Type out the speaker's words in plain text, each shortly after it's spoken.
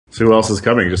So who else is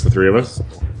coming? Just the three of us?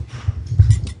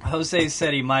 Jose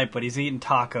said he might, but he's eating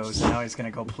tacos, and now he's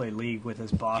going to go play League with his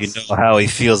boss. You know how he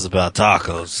feels about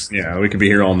tacos. Yeah, we could be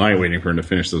here all night waiting for him to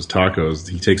finish those tacos.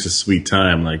 He takes his sweet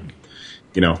time, like,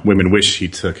 women wish he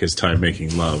took his time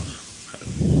making love.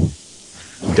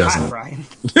 He doesn't. Hi, Ryan.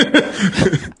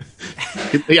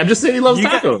 I'm just saying he loves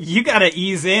tacos. You got to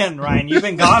ease in, Ryan. You've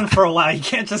been gone for a while. You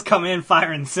can't just come in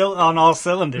firing on all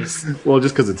cylinders. Well,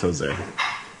 just because it's Jose. You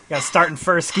got to start in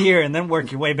first gear and then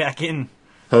work your way back in.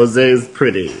 Jose's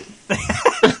pretty.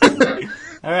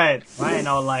 All right, Ryan,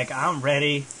 I'm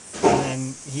ready, and then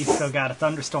he's still got a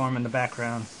thunderstorm in the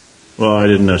background. Well, I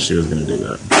didn't know she was going to do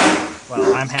that.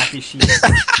 Well, I'm happy she is.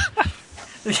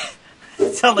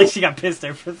 It sounded like she got pissed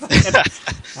there for a second.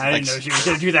 I didn't know she was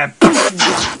going to do that.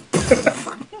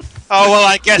 Oh, well,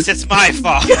 I guess it's my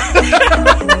fault.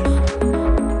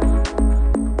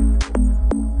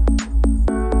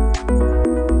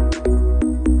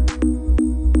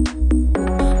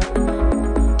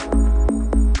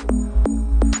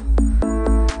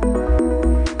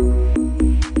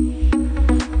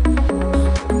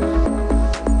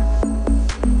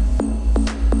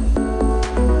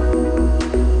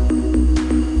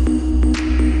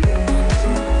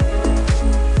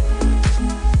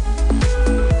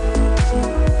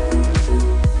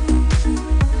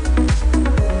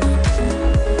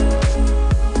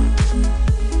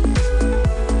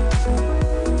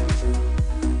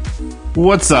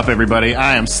 What's up, everybody?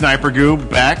 I am Sniper Goob,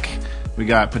 back. We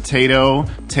got Potato,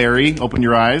 Terry, open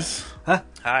your eyes. Huh?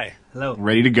 Hi. Hello.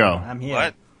 Ready to go. I'm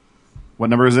here. What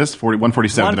number is this?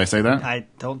 147, did I say that? I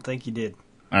don't think you did.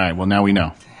 All right, well, now we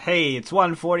know. Hey, it's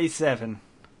 1:47.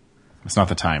 It's not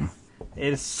the time.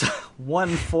 It's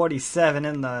 1:47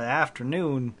 in the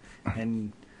afternoon,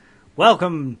 and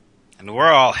welcome. And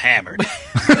we're all hammered.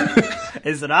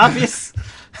 Is it obvious?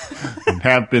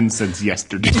 Have been since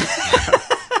yesterday.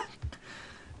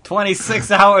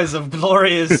 26 hours of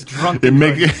glorious drunken.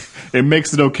 It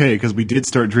makes it okay, because we did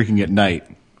start drinking at night.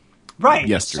 Right.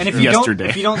 Yesterday. And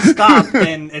if you don't stop,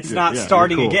 then it's not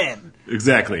starting cool. again.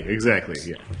 Exactly. Yeah, exactly.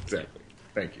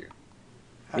 Thank you.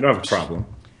 You don't have a problem.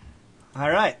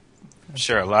 All right. I'm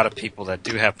sure a lot of people that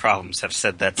do have problems have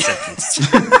said that sentence.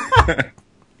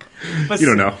 But you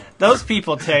don't know. Those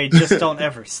people, Terry, just don't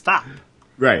ever stop.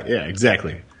 Right, yeah,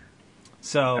 exactly.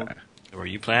 So... Were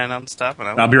you planning on stopping?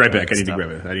 I'll be right back. I need to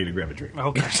grab a drink.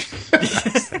 Okay.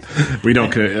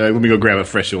 Let me go grab a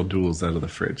fresh old Duels out of the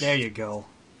fridge. There you go.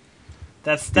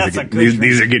 That's a good These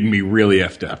drink. are getting me really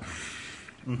effed up.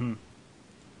 Mm-hmm.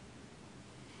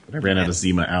 But I ran out of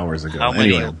Zima hours ago. How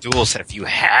many duels have you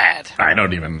had? I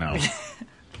don't even know.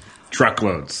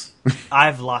 Truckloads.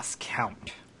 I've lost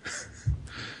count.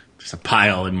 There's a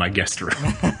pile in my guest room.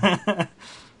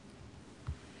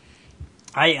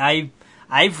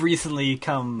 I've recently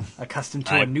come accustomed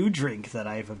to a new drink that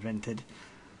I've invented.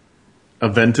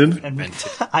 Invented?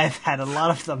 I've had a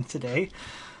lot of them today.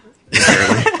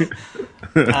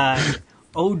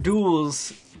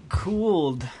 O'Doul's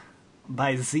cooled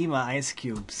by Zima ice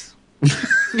cubes.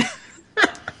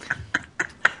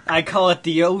 I call it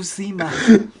the O-Zima.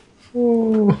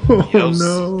 Oh,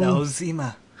 no. The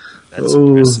O-Zima. That's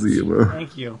Zima.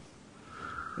 Thank you.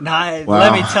 Now,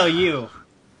 let me tell you.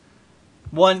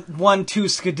 Two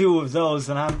skidoo of those,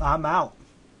 and I'm out.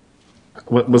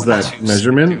 What was that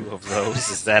measurement? Two of those,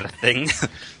 is that a thing?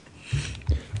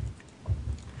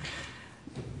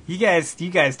 You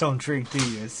guys don't drink, do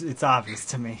you? It's obvious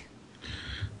to me.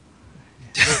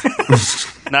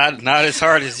 Not as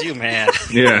hard as you, man.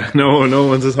 Yeah, no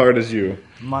one's as hard as you.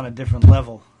 I'm on a different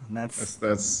level, and that's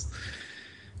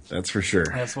for sure.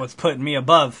 That's what's putting me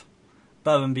above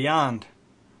and beyond.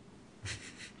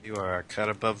 You are a cut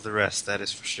above the rest, that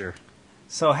is for sure.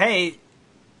 So, hey,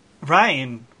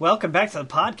 Ryan, welcome back to the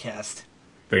podcast.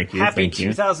 Thank you. Happy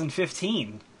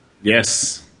 2015.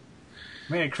 Yes.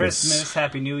 Merry Christmas,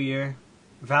 Happy New Year.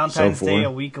 Valentine's Day a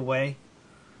week away.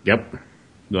 Yep.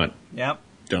 What? Yep.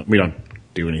 We don't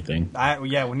do anything.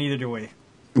 Neither do we.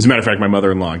 As a matter of fact, my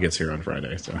mother-in-law gets here on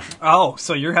Friday. So. Oh,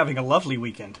 so you're having a lovely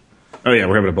weekend. Oh, yeah,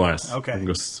 we're having a blast. Okay. I think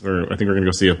we're going to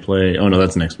go see a play. Oh, no,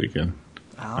 that's next weekend.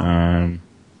 Oh.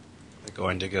 We're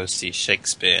going to go see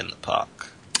Shakespeare in the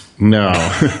park. No.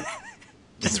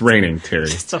 It's raining, Terry.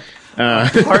 Just a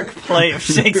park play of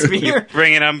Shakespeare.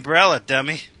 Bring an umbrella,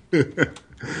 dummy.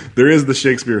 There is the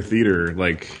Shakespeare Theater,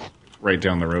 right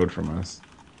down the road from us.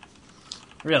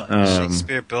 Really?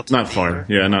 Shakespeare built a Not theater? far.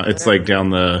 Yeah, no, it's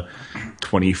down the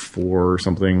 24 or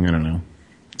something. I don't know.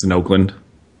 It's in Oakland.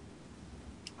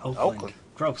 Oakland.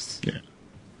 Gross. Yeah.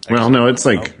 Well, no, it's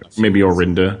maybe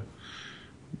Orinda.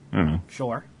 I don't know.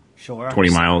 Sure. 20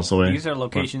 miles away. These are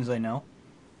locations I know.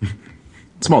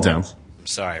 Small towns. I'm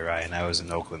sorry, Ryan. I was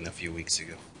in Oakland a few weeks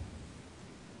ago.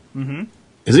 Mm-hmm.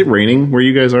 Is it raining where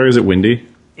you guys are? Is it windy?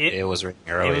 It was raining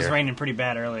earlier. It was raining pretty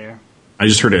bad earlier. I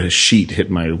just heard a sheet hit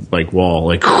my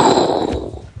wall.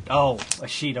 Oh, a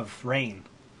sheet of rain.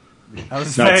 I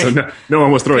was no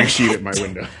one was throwing a sheet at my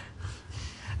window.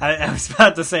 I was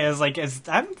about to say, I was like,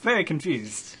 I'm very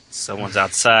confused. Someone's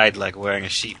outside, like wearing a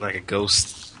sheet like a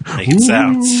ghost, making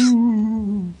sounds.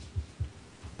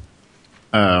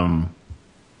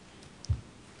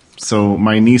 So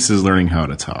my niece is learning how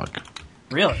to talk.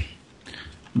 Really?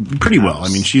 Pretty well. I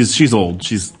mean, she's old.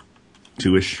 She's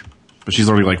 2-ish. But she's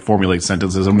already formulate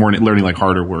sentences and more learning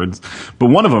harder words. But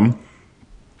one of them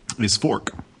is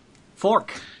fork.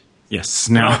 Fork. Yes.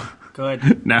 Now,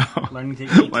 good. Now, learning to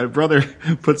eat. My brother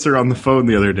puts her on the phone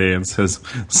the other day and says,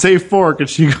 "Say fork," and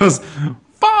she goes,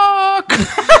 "Fuck."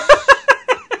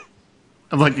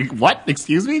 I'm like, "What?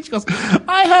 Excuse me?" She goes,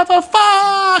 "I have a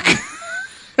fuck."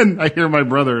 And I hear my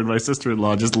brother and my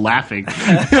sister-in-law just laughing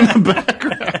in the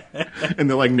background. And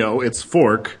they're like, "No, it's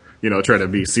fork." Trying to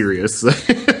be serious.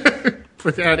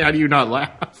 But how do you not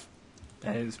laugh?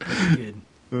 That is pretty good.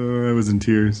 I was in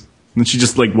tears. And she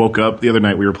just woke up the other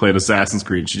night. We were playing Assassin's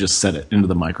Creed. She just said it into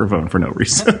the microphone for no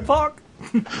reason. Fuck.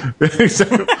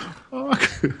 Fuck.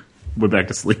 Went back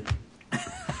to sleep.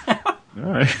 All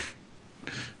right.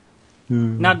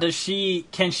 Now, can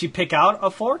she pick out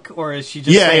a fork, or is she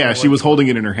just? Yeah. She was holding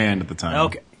it in her hand at the time.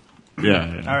 Okay.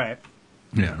 Yeah. All right.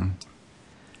 Yeah.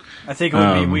 I think it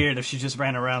would be weird if she just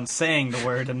ran around saying the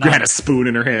word and not had a spoon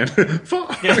in her hand.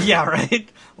 Fuck. Yeah, right.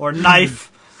 Or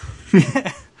knife.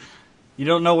 You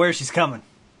don't know where she's coming.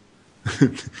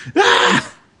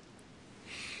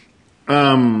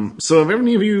 So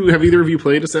have either of you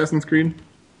played Assassin's Creed?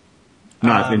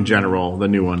 Not in general, the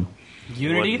new one.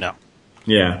 Unity? No.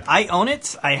 Yeah. I own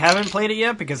it. I haven't played it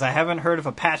yet because I haven't heard of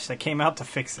a patch that came out to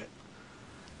fix it.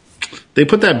 They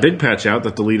put that big patch out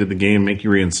that deleted the game, make you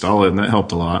reinstall it, and that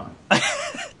helped a lot.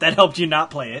 That helped you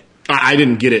not play it. I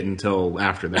didn't get it until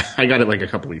after that. I got it a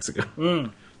couple weeks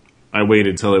ago. I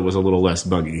waited till it was a little less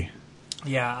buggy.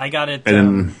 Yeah, I got it.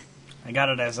 And I got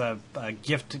it as a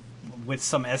gift with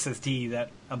some SSD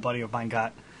that a buddy of mine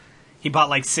got. He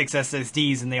bought 6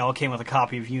 SSDs and they all came with a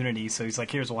copy of Unity. So he's like,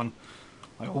 "Here's one."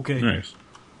 I'm like, okay. Nice.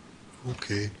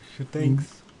 Okay.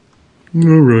 Thanks.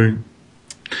 All right.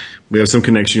 We have some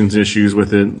connections issues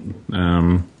with it,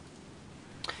 and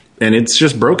it's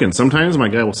just broken. Sometimes my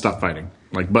guy will stop fighting.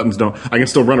 Buttons don't. I can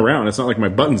still run around. It's not like my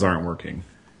buttons aren't working.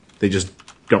 They just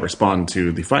don't respond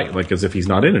to the fight, as if he's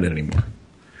not in it anymore.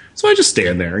 So I just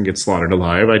stand there and get slaughtered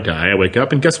alive. I die. I wake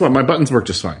up, and guess what? My buttons work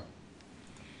just fine.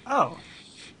 Oh.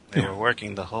 They were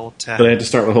working the whole time. But I had to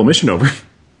start the whole mission over.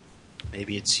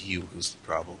 Maybe it's you who's the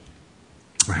problem.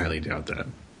 I highly doubt that.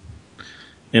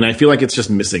 And I feel like it's just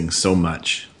missing so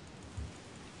much.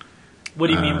 What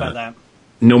do you mean by that?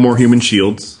 No more human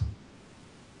shields.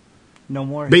 No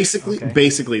more? Basically,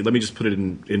 let me just put it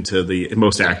into the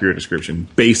most accurate description.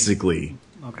 Basically,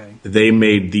 okay. They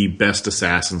made the best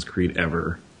Assassin's Creed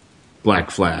ever,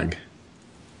 Black Flag,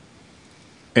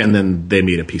 and then they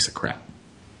made a piece of crap.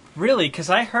 Really? Because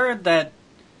I heard that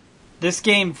this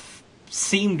game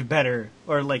seemed better,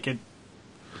 or it...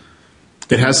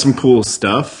 It has some cool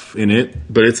stuff in it,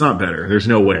 but it's not better. There's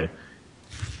no way.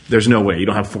 You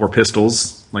don't have 4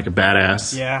 pistols like a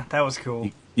badass. Yeah, that was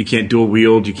cool. You can't dual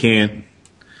wield. You can't.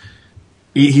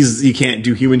 You can't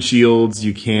do human shields.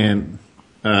 You can't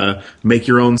make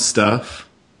your own stuff.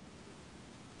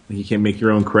 You can't make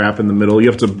your own crap in the middle. You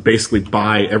have to basically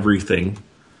buy everything.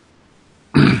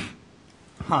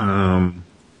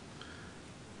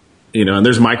 And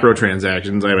there's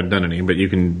microtransactions. I haven't done any, but you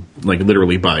can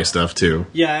literally buy stuff too.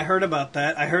 Yeah, I heard about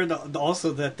that. I heard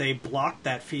also that they blocked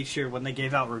that feature when they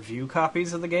gave out review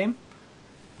copies of the game.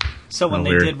 So when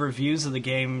they did reviews of the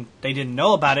game, they didn't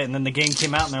know about it, and then the game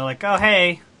came out, and they're like, "Oh,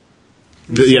 hey."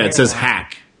 Yeah, it says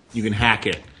hack. You can hack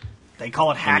it. They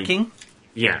call it hacking?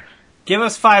 Yeah. Give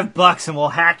us $5 and we'll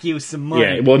hack you some money.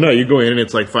 Yeah, well, no, you go in and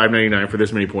it's $5.99 for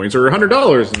this many points, or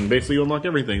 $100, and basically you unlock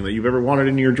everything that you've ever wanted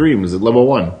in your dreams at level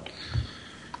 1.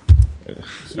 I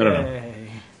don't know.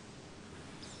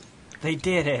 They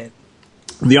did it.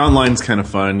 The online's kind of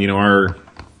fun.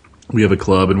 We have a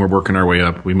club and we're working our way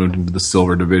up. We moved into the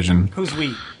silver division. Who's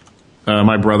we?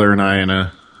 My brother and I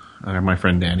and my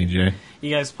friend Danny J.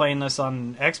 You guys playing this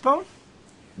on Xbone?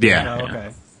 Yeah. Oh,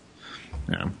 okay.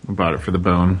 Yeah, I bought it for the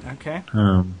bone. Okay.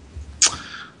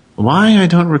 Why? I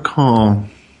don't recall.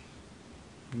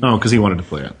 Oh, because he wanted to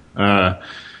play it.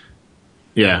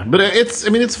 Yeah, but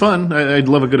it's fun. I'd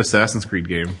love a good Assassin's Creed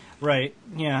game. Right,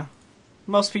 yeah.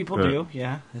 Most people do,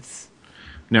 yeah.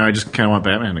 No, I just kind of want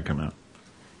Batman to come out.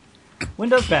 When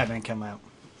does Batman come out?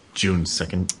 June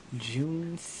 2nd.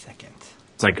 June 2nd.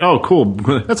 It's like, oh, cool.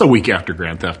 That's a week after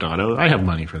Grand Theft Auto. I have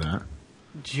money for that.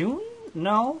 June?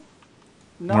 No.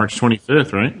 March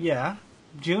 25th, right? Yeah.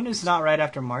 June is not right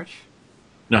after March.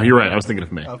 No, you're right. I was thinking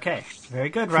of May. Okay. Very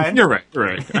good, Ryan. You're right. You're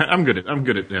right. I'm good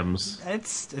at M's.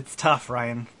 It's tough,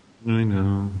 Ryan. I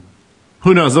know.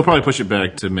 Who knows? They'll probably push it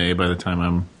back to May by the time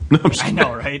I'm... No, I'm just I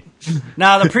know, right?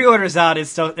 Now the pre-order's out.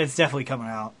 It's definitely coming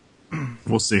out.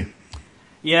 We'll see.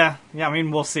 Yeah. I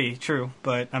mean, we'll see. True,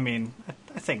 but I mean,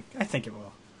 I think it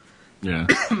will. Yeah.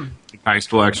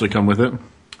 Heist will actually come with it.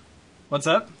 What's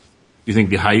up? You think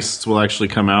the heists will actually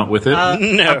come out with it?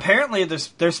 No. Apparently,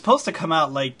 they're supposed to come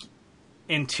out like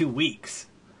in 2 weeks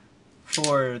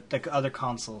for the other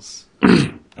consoles.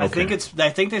 I think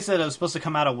they said it was supposed to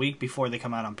come out a week before they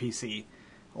come out on PC.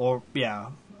 Or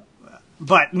yeah.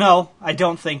 But no, I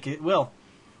don't think it will.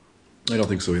 I don't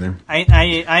think so either.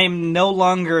 I am no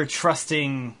longer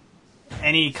trusting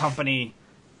any company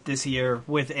this year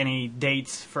with any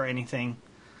dates for anything.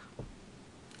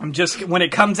 I'm just, when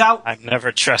it comes out, I'm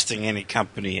never trusting any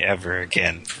company ever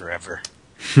again, forever.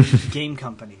 game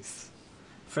companies.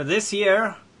 For this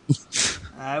year,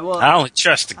 I only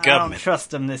trust the I government. don't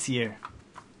trust them this year.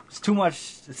 It's too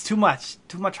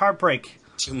much heartbreak.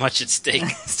 Too much at stake.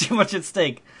 It's too much at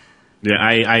stake. Yeah,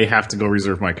 I have to go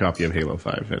reserve my copy of Halo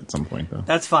 5 at some point, though.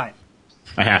 That's fine.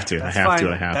 I have to. That's I have fine.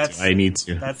 to. I have to. I need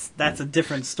to. That's a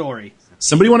different story.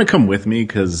 Somebody want to come with me?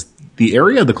 Because the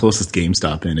area the closest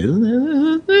GameStop in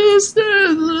is a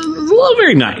little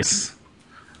very nice.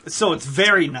 So it's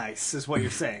very nice, is what you're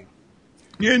saying.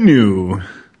 You knew.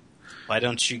 Why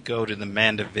don't you go to the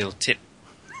Mandeville Tip?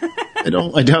 I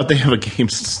doubt they have a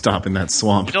GameStop in that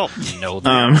swamp. You don't know that.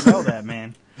 I know that,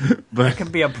 man. But It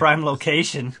could be a prime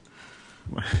location.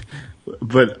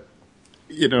 But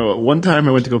you know, one time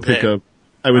I went to go pick up.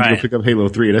 I went to go pick up Halo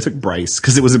 3, and I took Bryce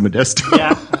because it was in Modesto.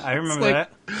 Yeah, I remember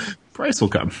that. Bryce will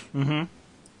come.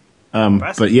 Mm-hmm.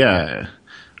 But yeah,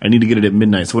 I need to get it at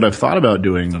midnight. So what I've thought about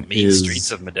doing The main is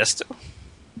streets of Modesto.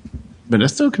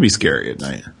 Modesto can be scary at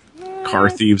night. Car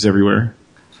thieves everywhere.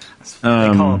 They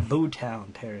call it Boo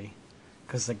Town, Terry,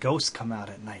 because the ghosts come out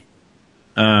at night.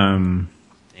 Damn.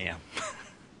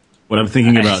 What I'm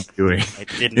thinking about doing I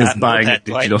did is not know buying that, a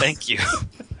digital. Dwight. Thank you.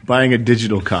 Buying a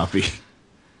digital copy,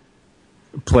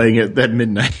 playing it at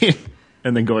midnight,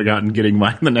 and then going out and getting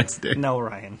mine the next day. No,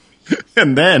 Ryan.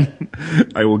 And then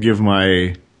I will give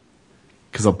my,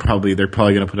 because they're probably going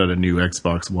to put out a new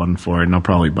Xbox One for it, and I'll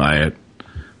probably buy it.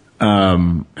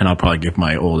 And I'll probably give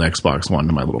my old Xbox One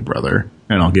to my little brother,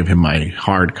 and I'll give him my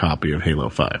hard copy of Halo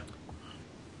 5.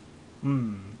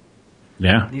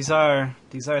 Yeah. These are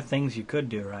things you could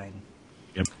do, Ryan.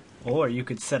 Yep. Or you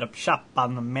could set up shop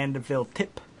on the Mandeville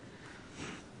Tip.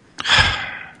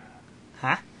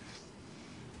 Huh?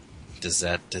 Does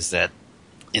that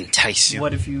entice you?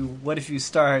 What if you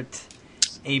start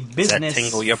a business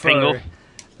tingle your for pingle?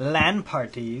 LAN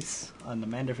parties on the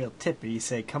Mandeville Tip? And you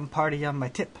say, "Come party on my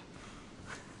tip.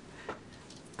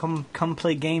 Come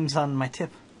play games on my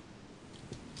tip."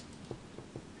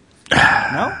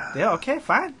 No? Yeah. Okay.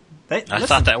 Fine. I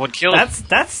thought that would kill it.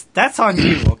 That's on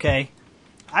you. Okay.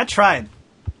 I tried,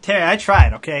 Terry. I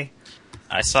tried. Okay.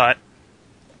 I saw it.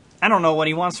 I don't know what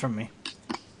he wants from me.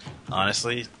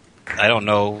 Honestly, I don't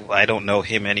know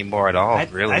him anymore at all.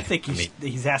 Really, I think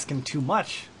he's asking too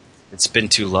much. It's been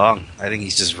too long. I think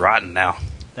he's just rotten now.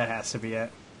 That has to be it.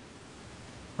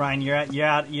 Ryan, you're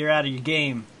out of your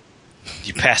game.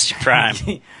 You passed your prime.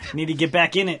 You need to get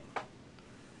back in it.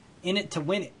 In it to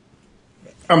win it.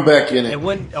 I'm back in It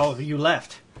wouldn't. Oh, you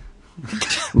left.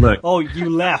 Look. Oh, you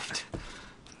left.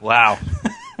 Wow.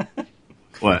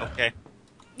 What? Okay.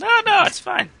 No, it's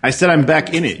fine. I said I'm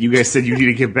back in it. You guys said you need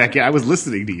to get back in. I was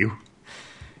listening to you.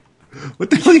 What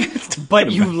the hell are you guys talking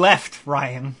But you about? left,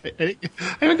 Ryan. I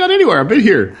haven't gone anywhere. I've been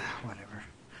here. Whatever.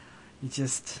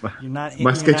 You're not.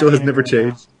 My schedule has never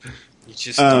changed. You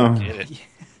just don't get it.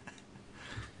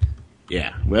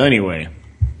 Yeah. Well, anyway,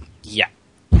 Yeah.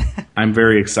 I'm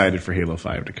very excited for Halo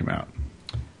 5 to come out.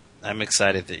 I'm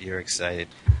excited that you're excited.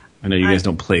 I know you guys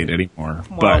don't play it anymore,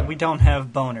 Well, but we don't have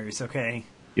boners, okay?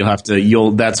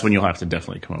 that's when you'll have to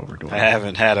definitely come over to it. I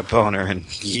haven't had a boner in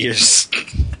years.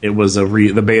 It was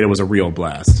the beta was a real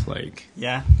blast. Like,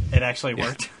 Yeah, it actually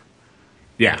worked.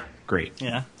 yeah, great.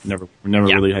 Yeah. Never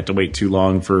really had to wait too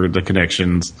long for the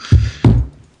connections.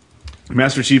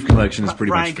 Master Chief Collection is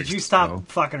pretty Ryan, much could fixed, you stop so-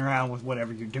 fucking around with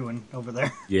whatever you're doing over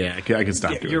there? Yeah, I can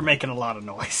stop doing You're it. making a lot of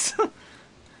noise.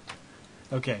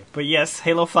 Okay, but yes,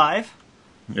 Halo 5.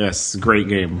 Yes, great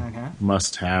game. Okay.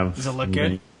 Must have. Does it look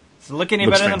good? Does it look any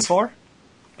Looks better than fantastic.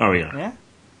 4? Oh, yeah. Yeah?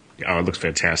 Oh, it looks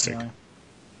fantastic. Yeah.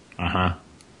 Uh-huh.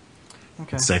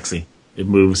 Okay. Sexy. It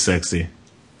moves sexy.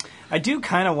 I do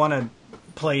kind of want to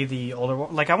play the older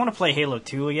one. Like, I want to play Halo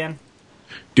 2 again.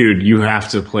 Dude, you have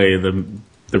to play the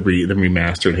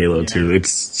remastered Halo 2. It's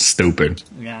stupid.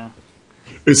 Yeah.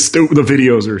 It's stupid. The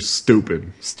videos are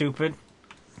stupid. Stupid.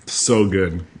 So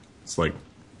good. It's like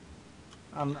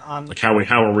Like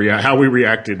how we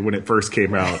reacted when it first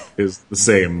came out is the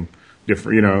same.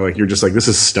 Different, you know, like you're just like, this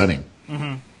is stunning.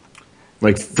 Mm-hmm.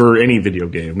 Like for any video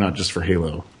game, not just for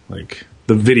Halo. Like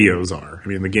the videos are. I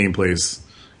mean, the gameplay's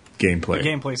gameplay. The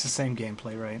gameplay's the same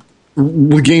gameplay, right?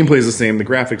 The gameplay's the same. The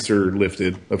graphics are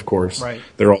lifted, of course. Right.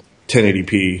 They're all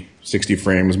 1080p, 60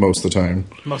 frames most of the time.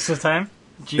 Most of the time?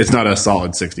 It's not a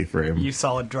solid 60 frame. You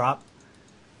solid drop?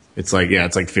 It's like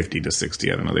 50 to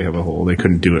 60. I don't know. They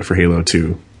couldn't do it for Halo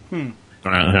 2. I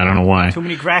don't know why. Too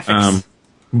many graphics.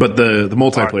 But the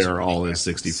multiplayer all is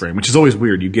 60 frame, which is always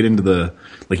weird. You get into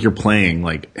you're playing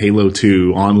like Halo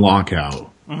 2 on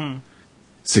lockout,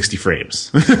 60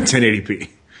 frames, 1080p.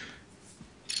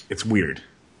 It's weird.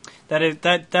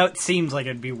 That seems like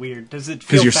it'd be weird. Does it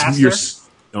feel faster?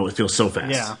 No, it feels so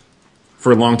fast. Yeah.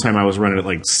 For a long time, I was running at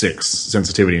like 6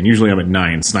 sensitivity, and usually I'm at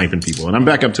 9 sniping people, and I'm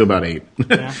back up to about 8.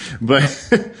 Yeah.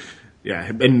 But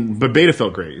yeah, but beta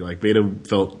felt great. Like beta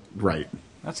felt right.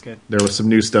 That's good. There was some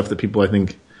new stuff that people I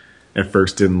think at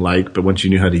first didn't like, but once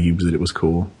you knew how to use it, it was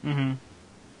cool. Mm-hmm.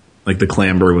 Like the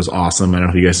clamber was awesome. I don't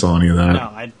know if you guys saw any of that.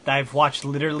 No, I've watched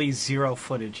literally zero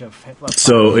footage of it.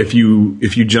 So if you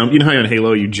jump, you know how on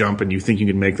Halo you jump and you think you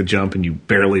can make the jump and you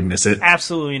barely miss it?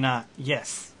 Absolutely not.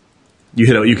 Yes.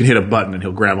 You can hit a button and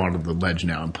he'll grab onto the ledge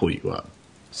now and pull you up.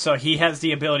 So he has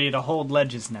the ability to hold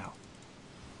ledges now.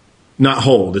 Not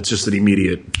hold, it's just an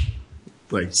immediate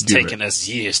it's taken us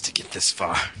years to get this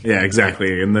far. Yeah,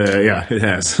 exactly. And it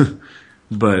has.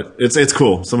 But it's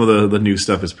cool. Some of the new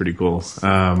stuff is pretty cool.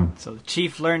 So the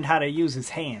Chief learned how to use his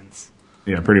hands.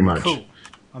 Yeah, pretty much. Cool.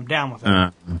 I'm down with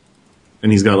it.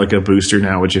 And he's got like a booster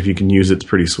now, which if you can use it's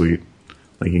pretty sweet.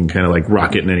 Like you can kind of like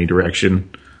rock it in any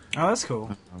direction. Oh, that's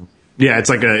cool. Yeah, it's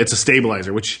a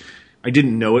stabilizer, which I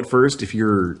didn't know at first. If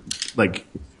you're like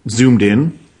zoomed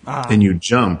in and you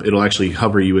jump, it'll actually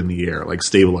hover you in the air, like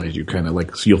stabilize you, kind of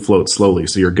like so you'll float slowly,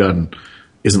 so your gun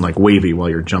isn't like wavy while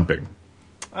you're jumping.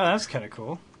 Oh, that's kind of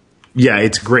cool. Yeah,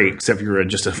 it's great, except you're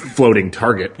just a floating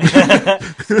target. Nah,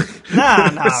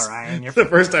 Ryan. The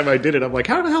first time I did it, I'm like,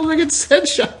 how the hell did I get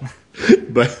headshot?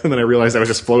 But then I realized I was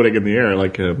just floating in the air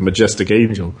like a majestic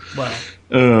angel. Well,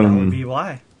 that would be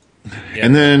why. Yeah,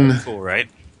 and then cool, right?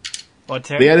 What,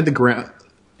 Terry? They added the ground.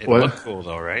 It looked cool,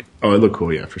 though, right? Oh, it looked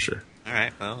cool, yeah, for sure. All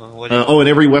right. Well, and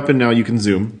every weapon now you can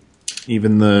zoom,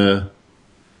 even the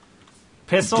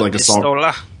pistol, like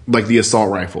like the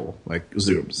assault rifle, like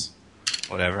zooms.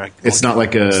 Whatever. It's not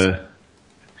like a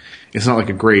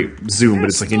great zoom, but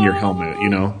it's like in your helmet, you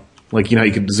know. Like you know,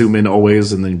 you could zoom in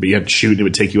always, and then but you had to shoot, and it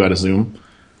would take you out of zoom.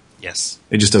 Yes.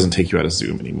 It just doesn't take you out of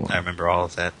zoom anymore. I remember all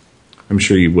of that. I'm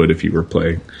sure you would if you were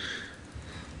playing.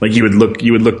 Like you would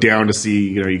look down to see,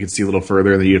 you know, you could see a little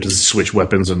further, and then you have to switch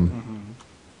weapons, and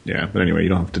yeah. But anyway, you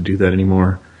don't have to do that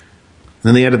anymore. And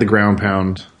then they added the ground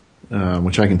pound,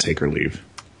 which I can take or leave.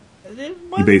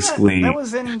 You basically that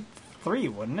was in 3,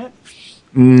 wasn't it?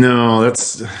 No,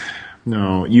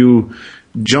 you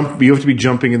jump. You have to be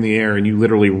jumping in the air, and you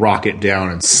literally rocket down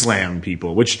and slam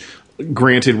people. Which,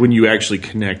 granted, when you actually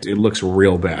connect, it looks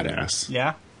real badass.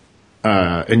 Yeah.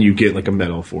 And you get like a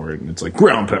medal for it, and it's like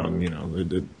ground pound. You know,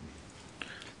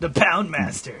 the Pound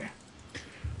Master.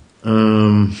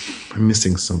 I'm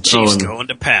missing something. Chief's going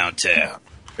to Pound Town.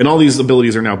 And all these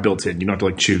abilities are now built in. You don't have to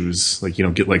like choose. Like you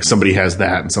don't get like somebody has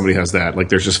that and somebody has that. Like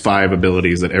there's just 5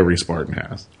 abilities that every Spartan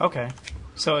has. Okay.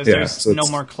 So there's no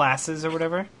more classes or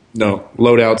whatever? No.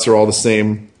 Loadouts are all the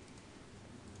same.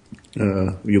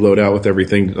 You load out with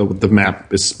everything. The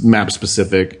map is map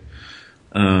specific.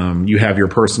 You have your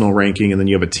personal ranking and then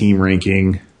you have a team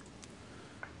ranking.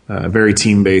 Very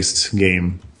team based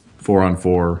game.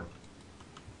 4-on-4.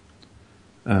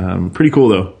 Pretty cool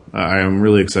though. I am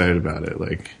really excited about it.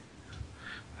 Like,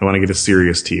 I want to get a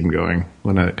serious team going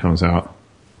when it comes out.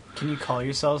 Can you call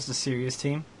yourselves the serious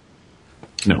team?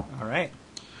 No. All right.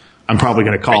 I'm probably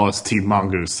going to call us Team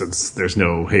Mongoose since there's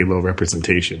no Halo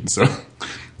representation. So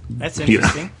that's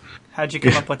interesting. You know. How'd you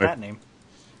come up with that name?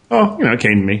 Oh, you know, it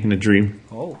came to me in a dream.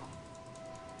 Oh,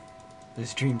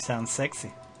 this dream sounds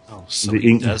sexy. Oh, so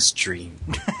he does dream.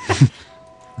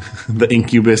 The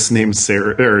incubus named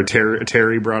Sarah or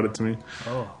Terry brought it to me.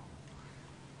 Oh,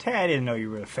 Terry, I didn't know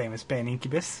you were a famous band,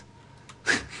 Incubus.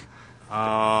 It's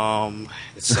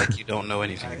like you don't know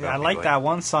anything about I like that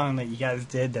one song that you guys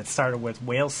did that started with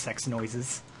whale sex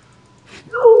noises.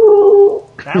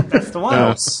 That's the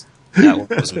one. That one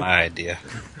was my idea.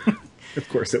 Of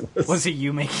course it was. Was it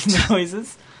you making the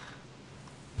noises?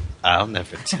 I'll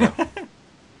never tell.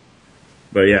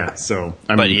 But yeah, so...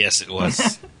 But yes, it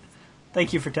was.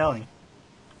 Thank you for telling.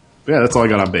 Yeah, that's all I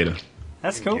got on beta.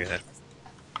 That's cool.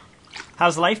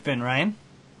 How's life been, Ryan?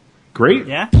 Great.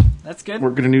 Yeah? That's good?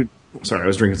 Working a new... Sorry, I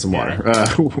was drinking some water.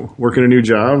 Working a new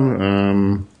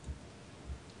job.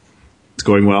 It's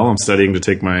going well. I'm studying to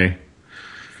take my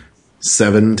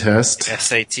 7 test.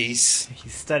 SATs.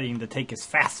 He's studying to take his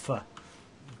FAFSA.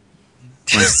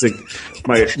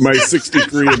 My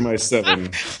 63 and my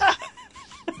 7.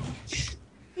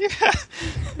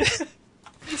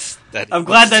 I'm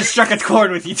glad that struck a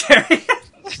chord with you, Terry.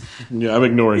 Yeah, I'm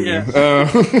ignoring you.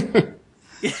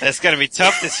 It's going to be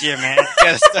tough this year, man.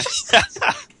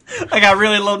 I got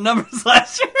really low numbers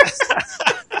last year.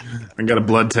 I got a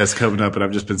blood test coming up, and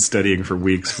I've just been studying for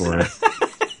weeks for it.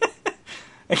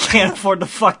 I can't afford to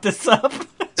fuck this up.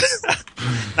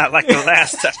 Not like the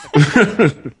last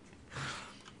time.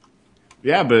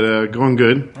 Yeah, but going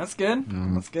good. That's good.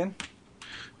 That's good.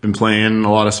 Been playing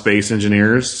a lot of Space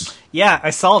Engineers. Yeah, I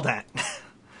saw that.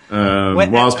 I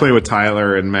was playing with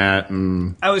Tyler and Matt,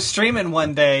 and I was streaming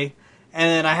one day, and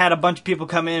then I had a bunch of people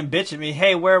come in and bitch at me,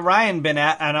 hey, where Ryan been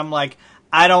at? And I'm like,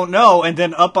 I don't know. And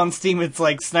then up on Steam, it's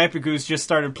like Sniper Goose just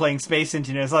started playing Space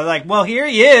Engineers. I was like, well, here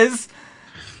he is.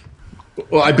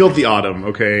 Well, I built the Autumn,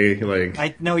 okay? Like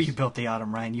I know you built the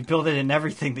Autumn, Ryan. You build it in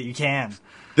everything that you can.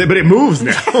 But it moves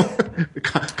now.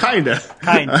 Kinda.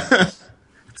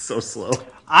 It's so slow.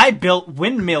 I built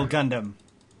Windmill Gundam,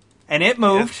 and it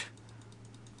moved.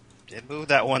 It moved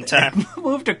that one time.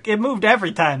 It moved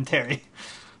every time, Terry.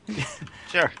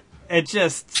 Sure. It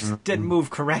just didn't move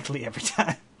correctly every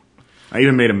time. I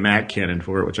even made a Mac cannon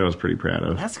for it, which I was pretty proud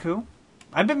of. That's cool.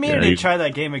 I've been meaning to try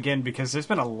that game again because there's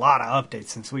been a lot of updates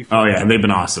since we. Oh yeah, and they've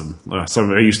been awesome. Some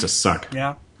of it used to suck.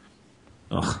 Yeah.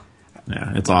 Ugh.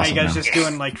 Yeah, it's awesome. Are you guys now. just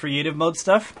doing like creative mode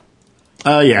stuff?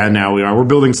 Yeah, now we are. We're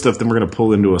building stuff. Then we're going to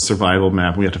pull into a survival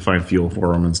map. We have to find fuel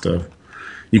for them and stuff.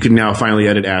 You can now finally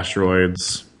edit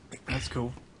asteroids. That's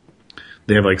cool.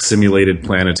 They have like simulated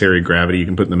planetary gravity you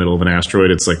can put in the middle of an asteroid.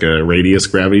 It's like a radius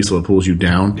gravity, so it pulls you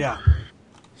down. Yeah.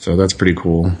 So that's pretty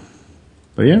cool.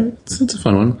 But yeah, it's a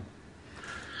fun one.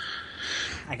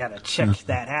 I gotta check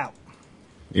that out.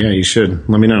 Yeah, you should.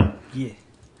 Let me know. Yeah.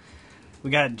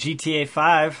 We got GTA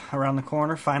 5 around the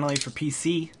corner, finally for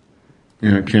PC.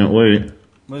 Yeah, I can't wait.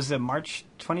 Was it March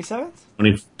 27th?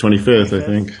 25th, I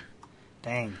think.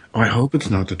 Dang. Oh, I hope it's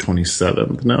not the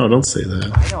 27th. No, don't say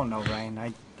that. I don't know,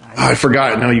 Ryan. I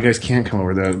forgot. No, you guys can't come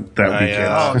over that weekend.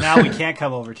 Oh, now we can't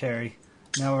come over, Terry.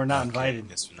 Now we're not invited.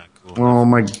 Guess we're not cool. Well,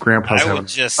 my grandpa's I would having...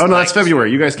 just Oh, no, like that's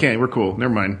February. You guys can't. We're cool.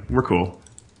 Never mind. We're cool.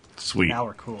 Sweet. Now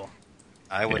we're cool.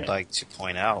 I would like to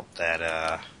point out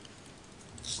that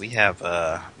we have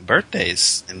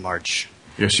birthdays in March.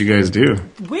 Yes, you guys do.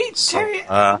 Terry,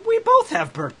 we both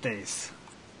have birthdays.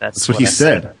 That's what he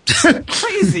said.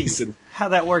 Crazy how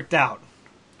that worked out.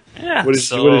 Yeah. What is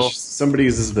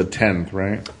somebody's is the 10th,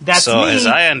 right? That's so me. as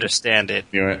I understand it,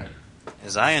 I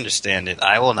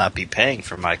I will not be paying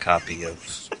for my copy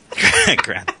of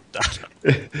Grand Theft Auto.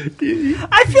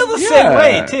 I feel the same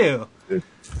way too.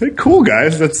 Hey, cool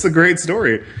guys, that's a great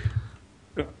story.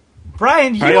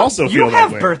 Brian, I also feel you that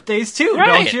have way. birthdays too,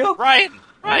 Ryan, don't you? Ryan,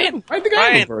 I think I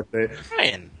have a birthday.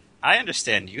 Ryan, I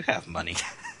understand you have money.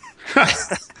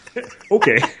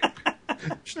 Okay.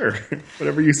 Sure.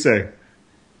 Whatever you say.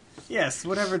 Yes,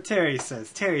 whatever Terry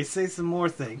says. Terry, say some more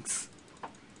things.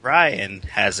 Ryan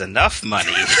has enough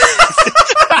money.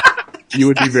 You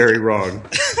would be very wrong.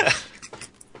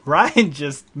 Ryan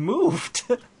just moved.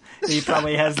 He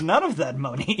probably has none of that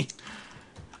money.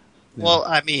 Well,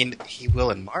 I mean, he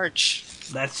will in March.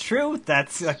 That's true.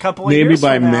 That's a couple of years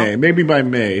from now. Maybe by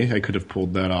May, I could have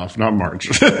pulled that off. Not March.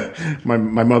 My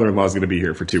mother-in-law's going to be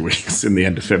here for 2 weeks in the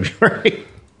end of February.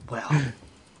 Well,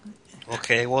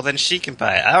 Okay, well then she can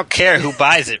buy it. I don't care who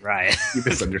buys it, Ryan. You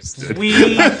misunderstood. we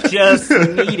just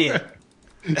need it.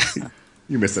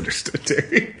 You misunderstood,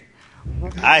 Terry.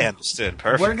 I understood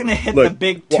perfectly. We're gonna hit the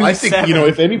big 2-7. I think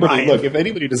if anybody Ryan. if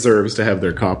anybody deserves to have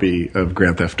their copy of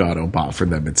Grand Theft Auto bought for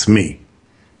them, it's me.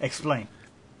 Explain.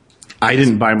 I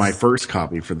didn't buy my first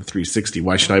copy for the 360.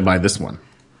 Why should I buy this one?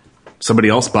 Somebody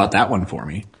else bought that one for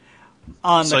me.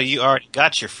 So you already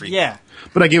got your free. Yeah.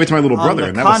 But I gave it to my little On brother, the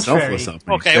and that was contrary. selfless of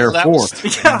me. Okay, well, that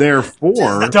was-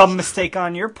 Therefore, Dumb mistake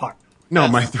on your part. no,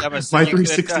 my That was- my you could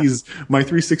have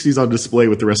 360's on display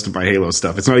with the rest of my Halo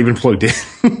stuff. It's not even plugged in.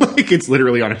 Like it's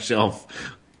literally on a shelf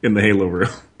in the Halo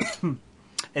room.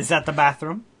 Is that the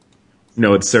bathroom?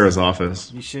 No, it's Sarah's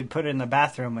office. You should put it in the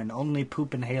bathroom and only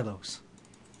poop in Halos.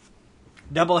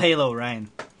 Double Halo, Ryan.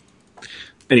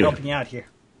 Anyway, Helping you out here.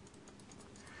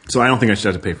 So I don't think I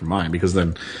should have to pay for mine because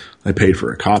then I paid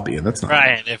for a copy, and that's not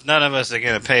Ryan, if none of us are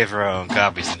going to pay for our own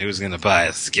copies, then who's going to buy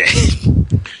this game?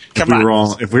 If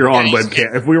we were all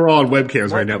on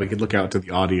webcams right now, we could look out to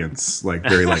the audience, like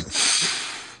very like,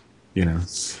 you know.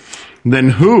 Then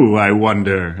who, I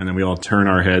wonder? And then we all turn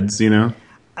our heads, you know.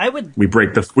 We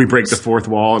break the fourth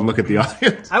wall and look at the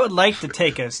audience. I would like to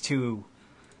take us to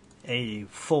a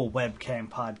full webcam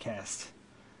podcast.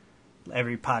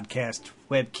 Every podcast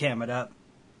webcam it up,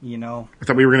 you know. I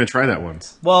thought we were going to try that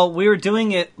once. Well, we were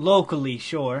doing it locally,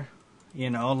 sure, you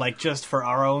know, like just for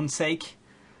our own sake.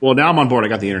 Well, now I'm on board. I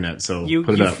got the internet, so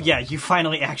put it up. Yeah, you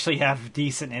finally actually have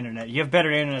decent internet. You have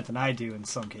better internet than I do in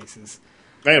some cases.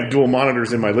 I have dual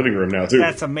monitors in my living room now, too.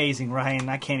 That's amazing, Ryan.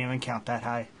 I can't even count that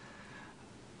high.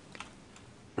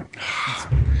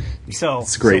 So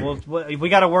it's great. So we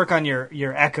got to work on your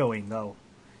echoing, though.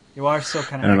 You are still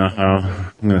kind of... I don't know how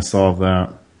I'm going to solve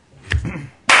that.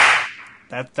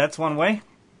 That's one way?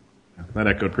 That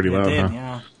echoed pretty loud,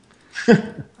 huh?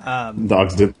 Yeah.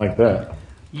 Dogs didn't like that.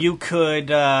 You could...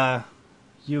 They're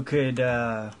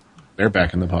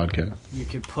back in the podcast.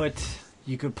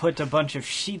 You could put a bunch of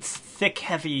sheets, thick,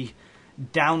 heavy,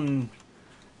 what are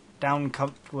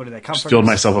they? Comforters? Just build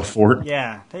myself a fort.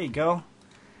 Yeah, there you go.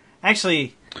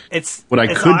 Actually, it's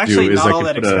actually not all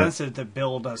that expensive to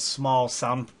build a small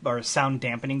sound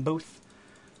dampening booth,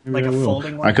 like a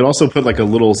folding one. I could also put like a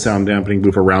little sound dampening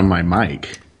booth around my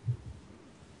mic.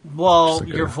 Well, like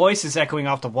your voice is echoing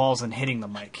off the walls and hitting the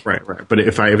mic. Right. But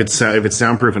if it's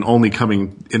soundproof and only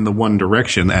coming in the one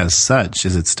direction as such,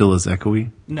 is it still as echoey?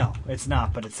 No, it's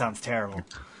not. But it sounds terrible.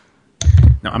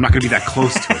 No, I'm not going to be that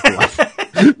close to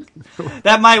it.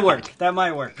 That might work.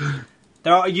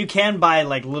 You can buy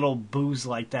like little booths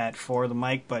like that for the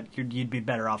mic, but you'd be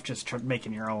better off just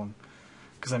making your own,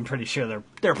 because I'm pretty sure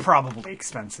they're probably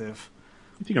expensive.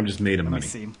 You think I'm just made of money? Let me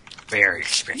see. Very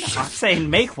expensive. I'm saying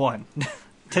make one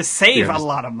to save a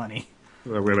lot of money.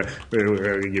 Wait,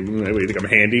 you think I'm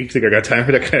handy? You think I got time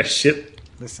for that kind of shit?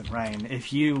 Listen, Ryan,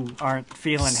 if you aren't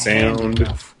feeling handy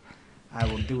enough, I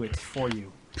will do it for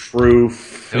you.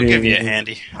 Proof. He'll give you a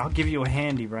handy. I'll give you a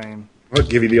handy, Ryan. I'll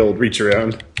give you the old reach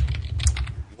around.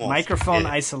 Microphone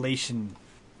isolation.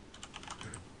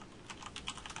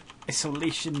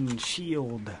 Isolation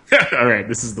shield. All right,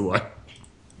 this is the one.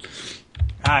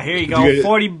 Here you go.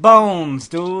 40 bones,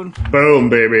 dude. Boom,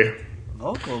 baby.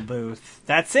 Local booth.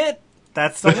 That's it.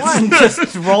 That's the one.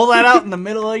 Just roll that out in the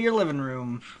middle of your living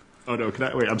room. Oh no!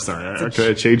 Wait, I'm sorry. Can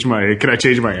I change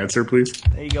my answer, please?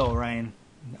 There you go, Ryan.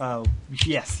 Oh,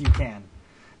 yes, you can.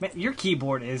 Man, your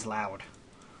keyboard is loud.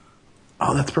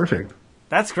 Oh, that's perfect.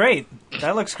 That's great.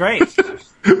 That looks great.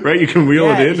 Right? You can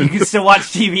wheel it in. You can still watch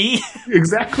TV.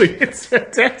 Exactly. It's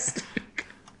fantastic.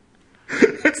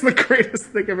 It's the greatest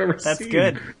thing I've ever seen. That's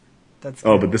good. That's good.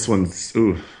 Oh, but this one's...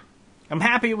 Ooh. I'm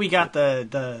happy we got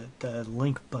the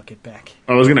link bucket back.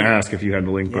 I was going to ask if you had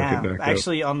the link bucket back.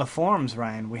 Actually, on the forums,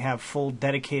 Ryan, we have full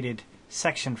dedicated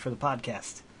section for the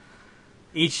podcast.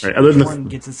 Each one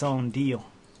gets its own deal.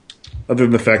 Other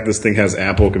than the fact this thing has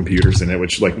Apple computers in it,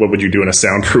 which, like, what would you do in a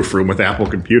soundproof room with Apple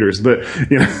computers? But,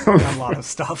 you know... A lot of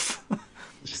stuff.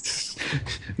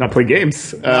 Not play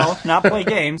games. No, not play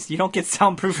games. You don't get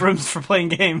soundproof rooms for playing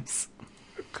games.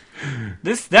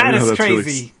 That is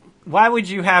crazy. Really... Why would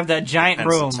you have that giant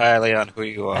room entirely on who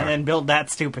you are, and then build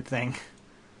that stupid thing?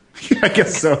 I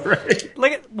guess so, right?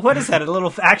 Look at what is that? A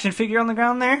little action figure on the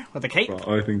ground there with a cape?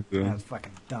 Well, I think so. That's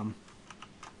fucking dumb.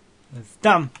 It's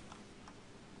dumb.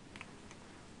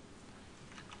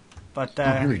 But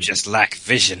you just lack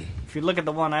vision. If you look at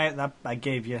the one I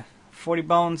gave you, 40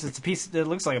 bones. It's a piece. It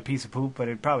looks like a piece of poop, but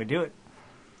it'd probably do it.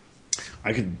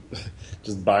 I could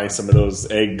just buy some of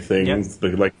those egg things,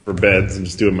 but like for beds, and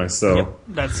just do it myself. Yep.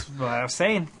 That's what I was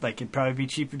saying. Like it'd probably be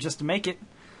cheaper just to make it.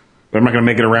 But I'm not going to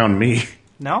make it around me.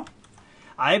 No,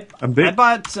 I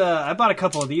bought a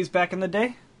couple of these back in the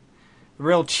day.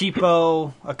 Real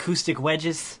cheapo acoustic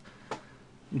wedges,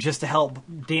 just to help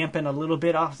dampen a little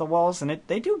bit off the walls, and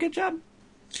they do a good job.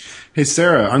 Hey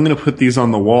Sarah, I'm going to put these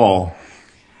on the wall.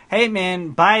 Hey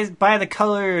man, buy the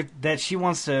color that she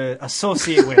wants to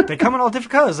associate with. They come in all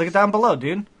different colors. Look it down below,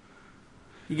 dude.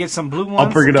 You get some blue ones.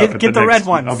 I'll bring it up. Get the red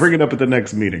ones. I'll bring it up at the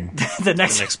next meeting. the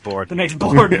next board. The next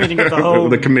board meeting at the home.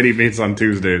 The committee meets on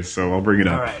Tuesdays, so I'll bring it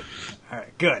up. All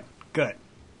right. Good.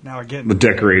 Now we're getting the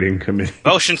decorating committee.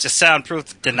 Motion to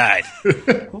soundproof denied.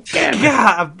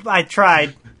 Yeah, I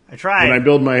tried. When I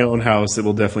build my own house, it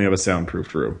will definitely have a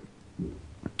soundproof room.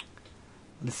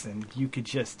 Listen, you could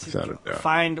just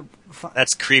find...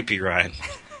 That's creepy, Ryan.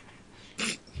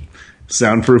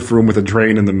 Soundproof room with a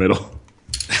drain in the middle.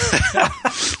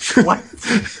 What?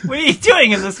 What are you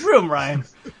doing in this room, Ryan?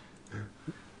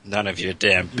 None of your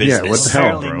damn business. Yeah, what the hell,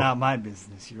 Certainly bro? not my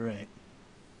business. You're right.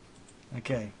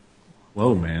 Okay.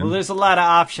 Whoa, man. Well, there's a lot of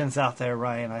options out there,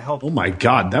 Ryan. I hope Oh my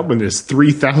god, that one is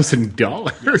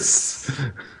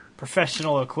 $3,000.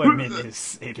 professional equipment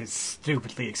is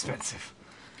stupidly expensive.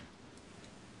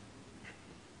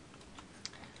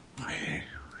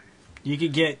 You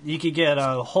could get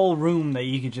a whole room that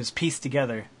you could just piece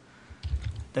together.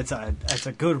 That's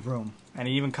a good room, and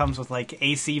it even comes with like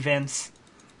AC vents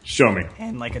Show me.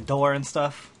 and like a door and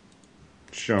stuff.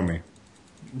 Show me.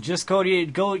 Just go.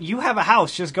 You have a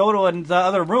house. Just go to the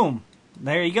other room.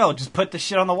 There you go. Just put the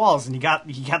shit on the walls, and you got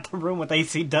the room with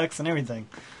AC ducts and everything.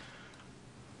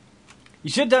 You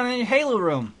should have done it in your Halo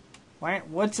room.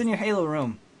 What's in your Halo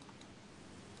room?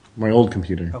 My old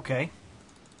computer. Okay.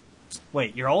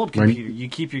 Wait, your old computer. You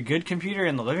keep your good computer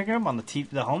in the living room on the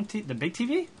the big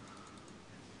TV?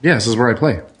 Yeah, this is where I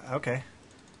play. Okay.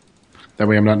 That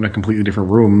way I'm not in a completely different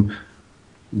room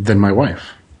than my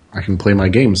wife. I can play my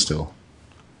games still.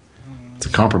 It's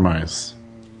a compromise.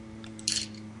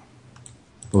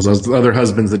 Those other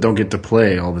husbands that don't get to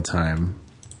play all the time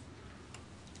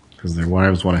because their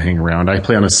wives want to hang around. I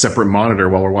play on a separate monitor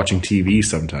while we're watching TV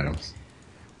sometimes.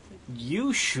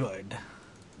 You should.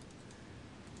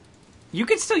 You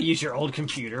could still use your old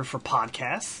computer for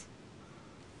podcasts.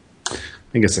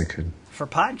 I guess I could. For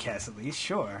podcasts, at least,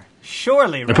 sure.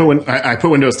 Surely, right? I put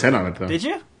Windows 10 on it, though. Did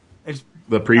you?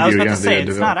 The preview, I was about yeah. to say,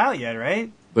 it's not out yet,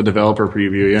 right? The developer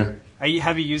preview, yeah.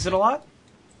 Have you used it a lot?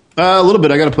 A little bit.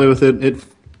 I got to play with it. It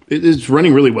is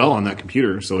running really well on that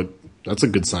computer, so that's a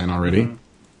good sign already.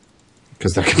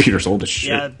 Because that computer's old as shit.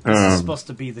 Yeah, this is supposed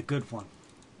to be the good one.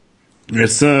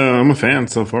 It's I'm a fan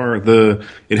so far.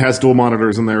 It has dual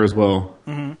monitors in there as well,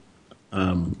 and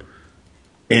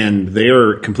they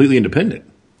are completely independent.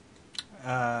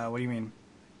 What do you mean?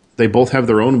 They both have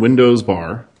their own Windows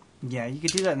bar. Yeah, you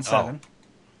could do that in 7.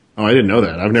 Oh, I didn't know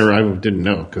that. I didn't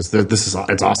know because it's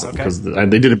awesome because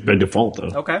they did it by default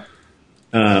though. Okay.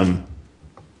 And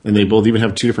they both even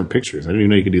have 2 different pictures. I didn't even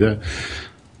know you could do that.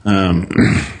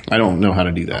 I don't know how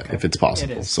to do that if it's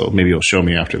possible. It is. So maybe you'll show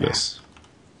me after this.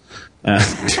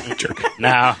 Jerk.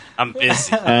 Now I'm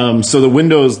busy. So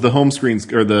the home screen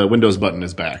or the Windows button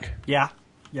is back. Yeah,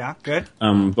 good.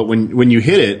 But when you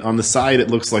hit it on the side, it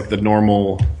looks like the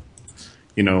normal,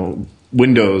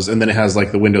 Windows, and then it has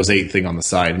like the Windows 8 thing on the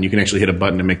side, and you can actually hit a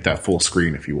button to make that full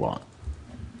screen if you want,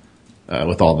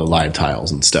 with all the live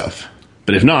tiles and stuff.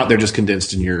 But if not, they're just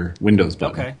condensed in your Windows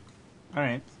button. Okay, all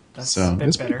right. That's So a bit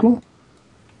it's better. pretty cool.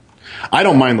 I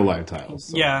don't mind the live tiles.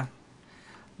 So. Yeah,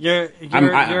 you're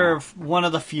one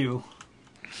of the few.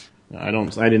 I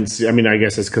didn't see. I mean, I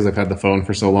guess it's because I've had the phone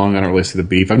for so long. I don't really see the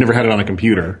beef. I've never had it on a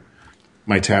computer.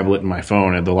 My tablet and my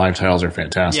phone, and the live tiles are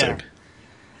fantastic. Yeah.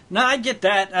 No, I get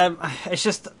that. It's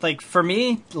just like for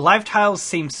me, live tiles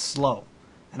seem slow,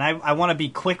 and I want to be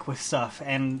quick with stuff.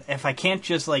 And if I can't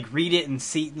just like read it and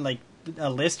see like a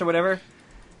list or whatever,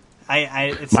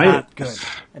 it's not good.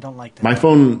 I don't like that. My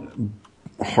phone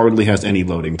hardly has any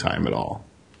loading time at all.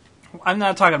 I'm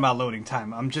not talking about loading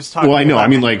time. I'm just talking. Well, I know. about I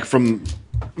mean, like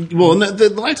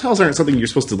the live tiles aren't something you're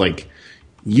supposed to like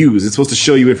use. It's supposed to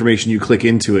show you information. You click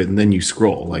into it and then you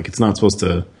scroll. Like it's not supposed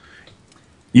to.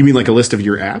 You mean like a list of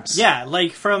your apps? Yeah,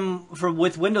 like from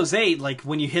with Windows 8, like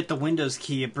when you hit the Windows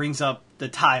key, it brings up the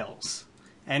tiles.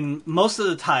 And most of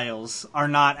the tiles are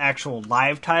not actual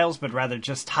live tiles, but rather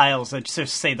just tiles that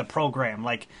just say the program.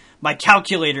 Like my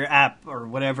calculator app or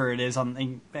whatever it is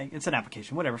it's an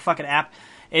application, whatever, fucking app.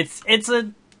 It's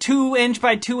a 2-inch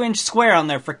by 2-inch square on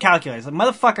there for calculators. Like,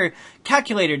 motherfucker,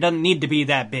 calculator doesn't need to be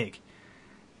that big.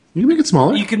 You can make it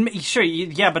smaller. You can, sure,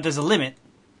 yeah, but there's a limit.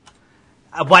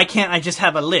 Why can't I just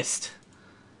have a list?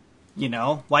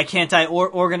 Why can't I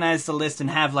organize the list and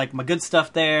have like my good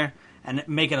stuff there and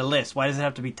make it a list? Why does it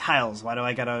have to be tiles? Why do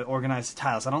I gotta organize the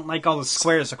tiles? I don't like all the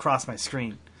squares across my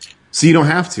screen. So you don't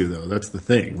have to though. That's the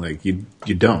thing. Like you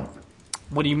don't.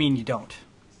 What do you mean you don't?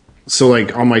 So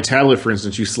like on my tablet, for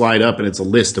instance, you slide up and it's a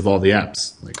list of all the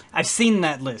apps. Like, I've seen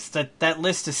that list. That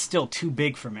list is still too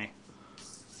big for me.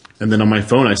 And then on my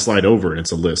phone, I slide over and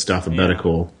it's a list,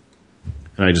 alphabetical. Yeah.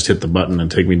 And I just hit the button and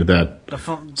take me to that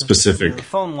specific. The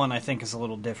phone one, I think, is a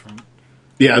little different.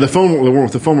 Yeah, the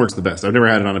phone works the best. I've never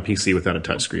had it on a PC without a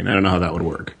touchscreen. I don't know how that would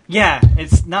work. Yeah,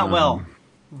 it's not well.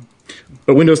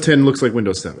 But Windows 10 looks like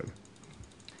Windows 7.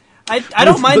 I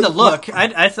don't mind the look.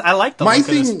 I like the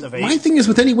look of 8. My thing is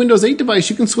with any Windows 8 device,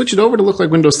 you can switch it over to look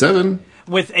like Windows 7.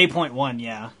 With 8.1,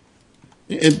 yeah.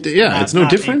 It's no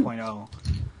different.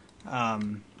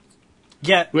 8.0.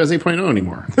 Yeah. Who has 8.0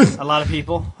 anymore? A lot of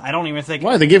people. I don't even think...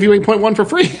 Why? They give you 8.1 for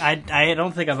free. I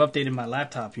don't think I've updated my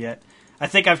laptop yet. I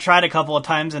think I've tried a couple of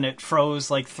times and it froze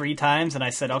like 3 times, and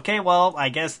I said, okay, well, I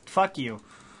guess fuck you.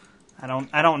 I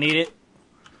don't need it.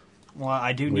 Well,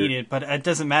 I do need it, but it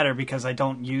doesn't matter because I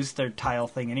don't use their tile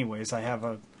thing anyways. I have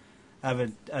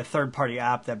a third-party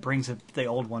app that brings the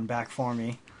old one back for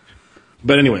me.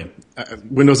 But anyway,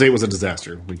 Windows 8 was a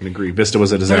disaster. We can agree. Vista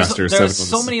was a disaster. There's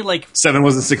so many, like... 7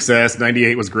 was a success.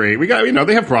 98 was great. We got,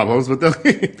 they have problems, but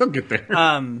they'll get there.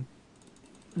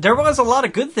 There was a lot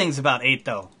of good things about 8,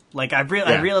 though. Like, I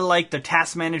really liked the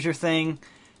task manager thing.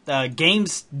 The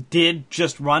games did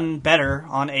just run better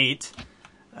on 8.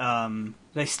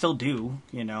 They still do,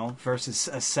 versus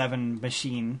a 7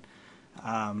 machine.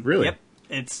 Really? Yep.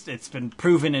 It's been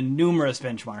proven in numerous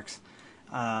benchmarks.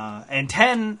 And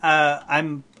 10,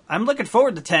 I'm looking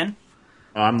forward to 10.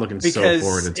 Oh, I'm looking so forward to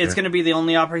 10. Because it's going to be the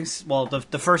only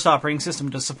the first operating system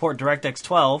to support DirectX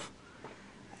 12.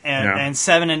 And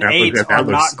 7 and 8 are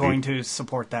not going to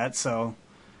support that, so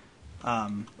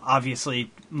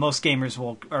obviously most gamers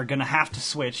are going to have to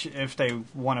switch if they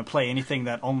want to play anything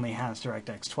that only has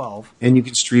DirectX 12. And you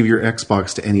can stream your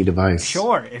Xbox to any device.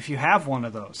 Sure, if you have one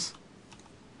of those.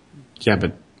 Yeah,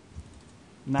 but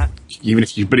not even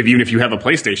if you have a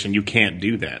PlayStation, you can't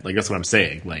do that. Like, that's what I'm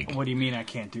saying. Like, what do you mean I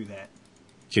can't do that?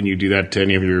 Can you do that to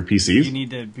any of your PCs? You need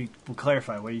to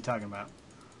clarify. What are you talking about?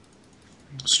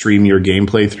 Stream your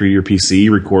gameplay through your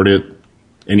PC, record it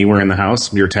anywhere in the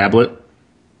house, your tablet.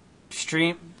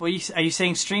 Stream? Are you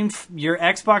saying stream your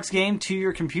Xbox game to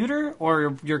your computer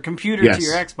or your computer to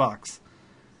your Xbox?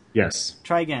 Yes.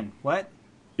 Try again. What?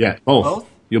 Yeah, both.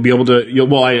 You'll be able to.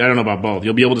 I don't know about both.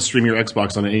 You'll be able to stream your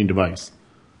Xbox on any device.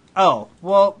 Oh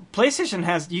well, PlayStation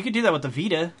has. You could do that with the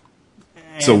Vita.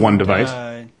 So one device.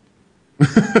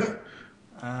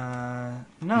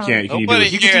 No. You can't. Nobody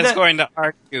here is going to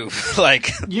argue. Like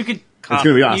you could. It's going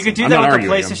to be awesome. You could do that with the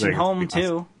PlayStation Home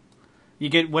too. You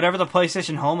get whatever the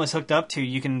PlayStation Home is hooked up to.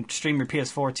 You can stream your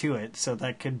PS4 to it, so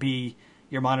that could be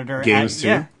your monitor. Games too.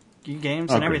 Yeah,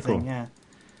 games and everything. Cool. Yeah.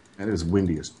 It is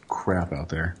windy as crap out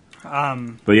there.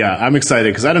 But yeah, I'm excited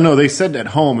because I don't know. They said at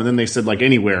home, and then they said like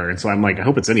anywhere, and so I'm like, I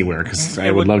hope it's anywhere because I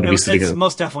would love to be sitting. It's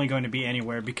most definitely going to be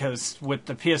anywhere because with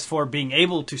the PS4 being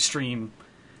able to stream.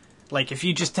 Like, if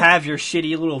you just have your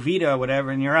shitty little Vita or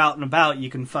whatever and you're out and about, you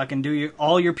can fucking do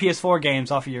all your PS4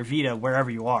 games off of your Vita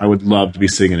wherever you are. I would love to be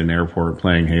sitting in an airport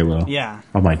playing Halo. Yeah.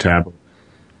 On my tablet.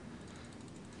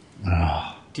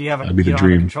 Do you have a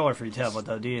controller for your tablet,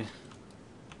 though, do you?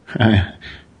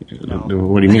 No.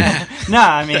 What do you mean? No,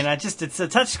 I mean, it's a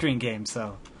touchscreen game,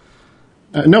 so...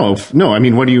 No, I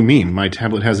mean, what do you mean? My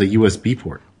tablet has a USB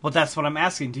port. Well, that's what I'm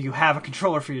asking. Do you have a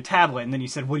controller for your tablet? And then you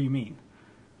said, what do you mean?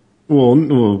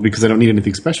 Well, because I don't need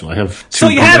anything special. I have two. So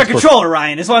you have a controller,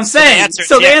 Ryan, is what I'm saying.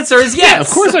 The answer is yes. Yeah, of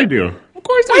course I do.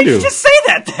 Why'd you just say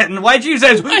that then? Why'd you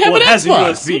say, it has a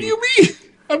USB? What do you mean?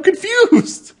 I'm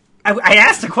confused. I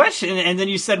asked a question, and then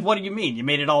you said, what do you mean? You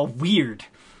made it all weird.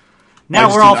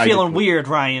 Now we're all feeling weird,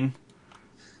 Ryan.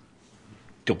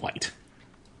 Dwight.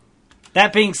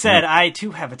 That being said, I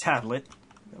too have a tablet,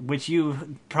 which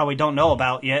you probably don't know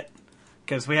about yet.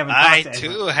 Because we haven't. I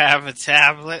too have a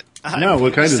tablet.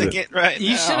 What kind is it?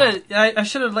 You should have. I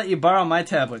should have let you borrow my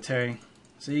tablet, Terry,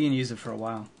 so you can use it for a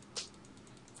while.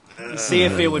 See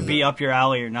if it would be up your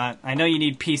alley or not. I know you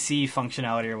need PC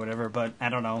functionality or whatever, but I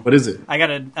don't know. What is it? I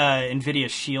got a NVIDIA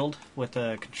Shield with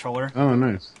a controller. Oh,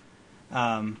 nice.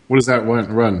 What does that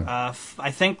run?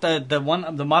 I think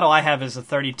the model I have is a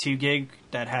 32 gig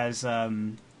that has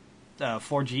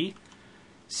 4G.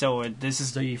 So this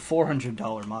is the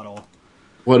 $400 model.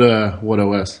 What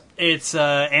OS? It's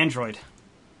Android.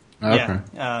 Okay.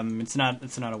 Yeah. It's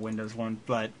not a Windows one,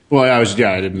 but I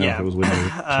didn't know if it was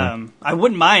Windows. I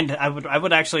wouldn't mind. I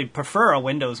would actually prefer a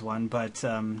Windows one, but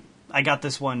I got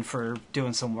this one for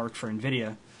doing some work for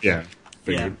NVIDIA. Yeah.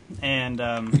 Figured. Yeah. And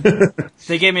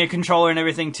they gave me a controller and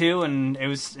everything too, and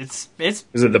it's Is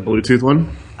it the Bluetooth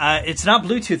one? It's not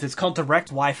Bluetooth. It's called Direct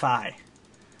Wi-Fi.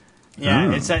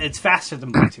 Yeah, it's faster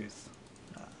than Bluetooth.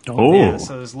 Yeah,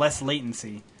 so there's less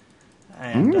latency,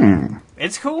 and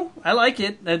it's cool. I like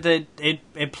it.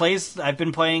 It plays. I've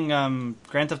been playing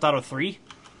Grand Theft Auto 3,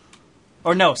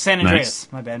 or no, San Andreas.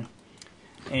 Nice. My bad.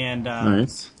 And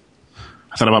nice.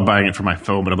 I thought about buying it for my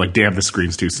phone, but I'm like, damn, the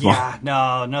screen's too small.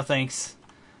 Yeah, no thanks.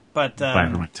 But buy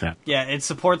it for my tab. Yeah, it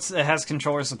has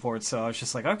controller support, so I was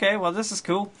just like, okay, well, this is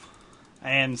cool.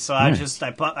 And so nice.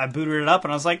 I booted it up,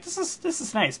 and I was like, this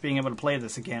is nice being able to play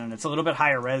this again. And it's a little bit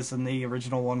higher res than the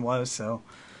original one was, so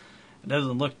it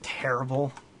doesn't look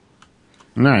terrible.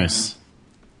 Nice.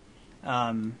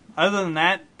 Other than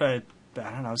that, but I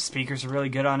don't know, speakers are really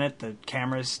good on it. The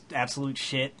camera's absolute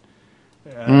shit.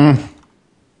 I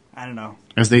don't know.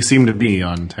 As they seem to be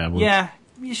on tablets. Yeah,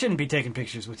 You shouldn't be taking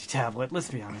pictures with your tablet.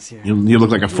 Let's be honest here. You look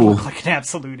like a You fool. look like an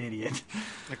absolute idiot.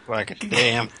 Look like a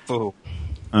damn fool.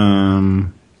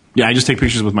 Yeah, I just take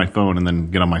pictures with my phone and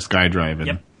then get on my SkyDrive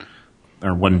and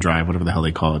or OneDrive, whatever the hell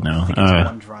they call it now. I think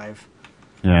it's OneDrive.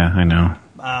 Yeah, I know.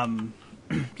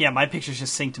 Yeah, my pictures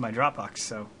just sync to my Dropbox,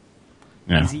 so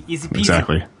Yeah, easy peasy.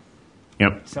 exactly.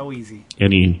 Yep. So easy.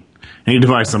 Any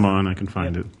device I'm on, I can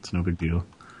find it. It's no big deal.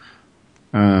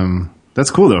 That's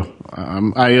cool though.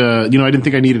 I didn't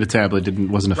think I needed a tablet.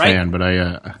 Wasn't a fan, but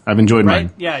I've enjoyed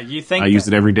mine. Yeah, you think I use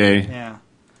it every day. Yeah.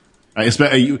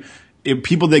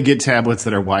 People that get tablets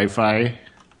that are Wi-Fi,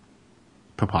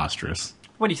 preposterous.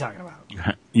 What are you talking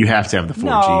about? You have to have the 4G,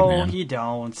 no, man. you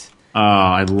don't. Oh,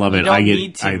 I love it. You don't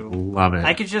need to. I love it.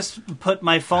 I could just put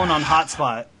my phone on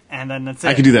hotspot, and then that's it.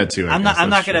 I could do that too. I'm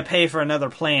not going to pay for another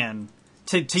plan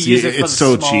to use it for it's the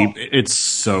so small. cheap. It's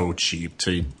so cheap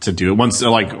to do it. Once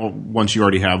you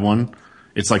already have one,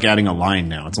 it's like adding a line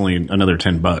now. It's only another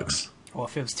 $10. Well,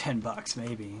 if it was $10,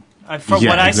 maybe. From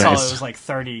what I saw, it was like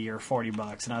 $30 or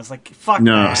 $40, and I was like, "Fuck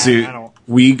no." that. See, I don't.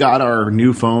 we got our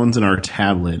new phones and our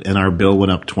tablet, and our bill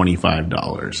went up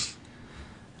 $25.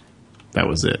 That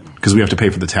was it, because we have to pay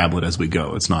for the tablet as we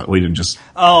go. It's not. We didn't just.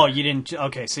 Oh, you didn't.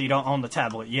 Okay, so you don't own the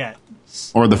tablet yet,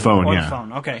 or the phone. or yeah. the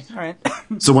phone. Okay, all right.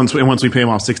 So once we pay them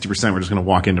off 60%, we're just going to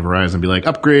walk into Verizon and be like,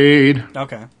 upgrade.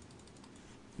 Okay.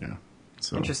 Yeah.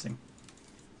 So Interesting.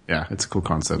 yeah, it's a cool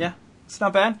concept. Yeah, it's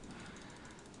not bad.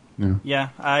 Yeah.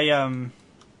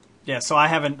 Yeah, so I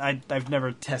haven't. I've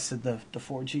never tested the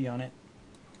 4G on it.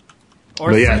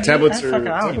 But yeah, 3G? tablets are.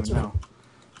 I don't even know.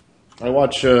 I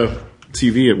watch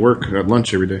TV at work at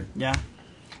lunch every day. Yeah.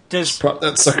 Does Prop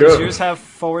that sucker does up. yours have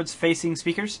forwards facing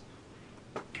speakers?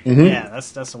 Mm-hmm. Yeah,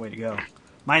 that's the way to go.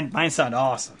 Mine sound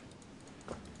awesome.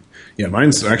 Yeah,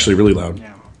 mine's actually really loud.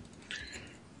 Yeah.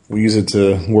 We use it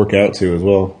to work out too as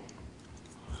well.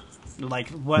 Like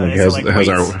what? Like Is it like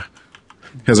weights?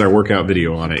 has our workout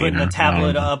video on it. Putting you know? the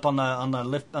tablet up on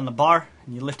the bar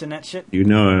and you lifting that shit. You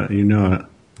know it.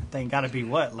 Thing got to be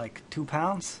what, like 2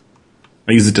 pounds?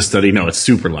 I use it to study. No, it's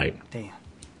super light. Damn.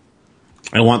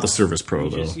 I want the Surface Pro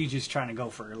though. You're just trying to go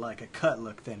for like a cut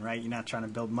look, then, right? You're not trying to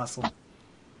build muscle.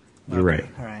 You're right.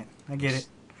 All right, I get it.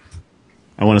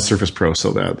 I want a Surface Pro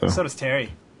so bad though. So does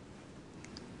Terry.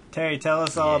 Terry, tell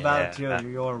us all about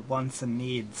your wants and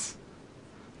needs.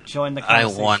 Join the I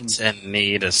conversation. want and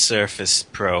need a Surface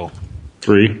Pro.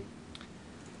 3.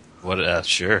 What?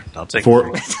 Sure, I'll take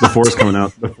The 4 is coming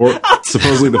out.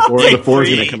 Supposedly the 4 is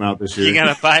going to come out this year. You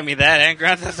gonna buy me that and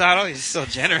Grand Theft Auto? You're so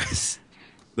generous.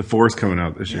 The 4 is coming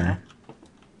out this year.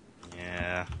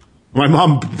 Yeah. My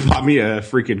mom bought me a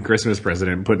freaking Christmas present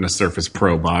and put in a Surface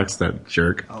Pro box. That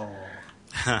jerk. Oh.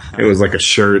 It was like a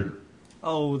shirt.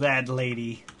 Oh, that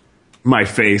lady. My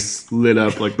face lit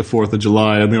up like the 4th of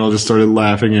July, and they all just started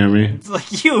laughing at me. It's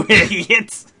like, you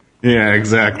idiots. Yeah,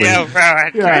 exactly. Yeah, bro.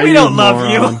 Yeah, We you don't love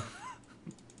moron.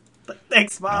 you.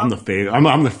 Thanks, Mom.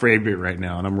 I'm the favorite right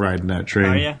now, and I'm riding that train.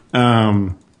 Are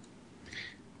you?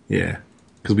 Yeah,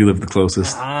 because we live the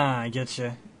closest. I get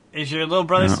you. Is your little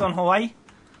brother still in Hawaii?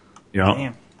 Yeah.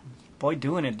 Damn. Boy,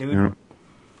 doing it, dude. Yeah.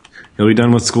 He'll be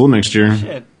done with school next year.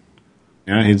 Shit.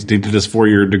 Yeah, he did his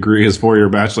 4-year degree, his 4-year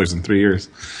bachelor's in 3 years.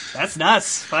 That's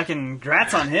nuts. Fucking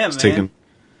grats on him, He's man. taken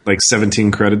like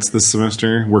 17 credits this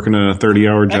semester, working a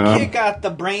 30-hour That job. kid got the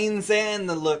brains and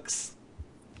the looks.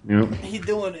 Yep. He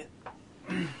doing it.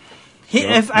 He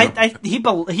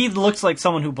looks like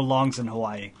someone who belongs in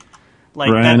Hawaii.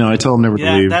 Like Right, that, I know. I tell him never to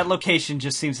leave. That location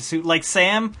just seems to suit. Like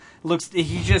Sam looks.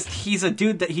 He's a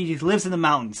dude that he lives in the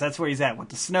mountains. That's where he's at with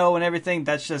the snow and everything.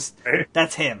 That's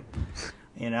him.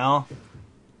 You know.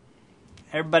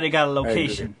 Everybody got a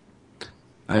location.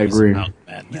 I agree.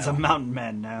 He's a mountain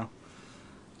man now.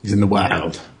 He's in the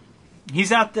wild.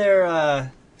 He's out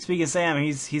there. Speaking of Sam,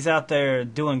 he's out there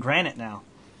doing granite now.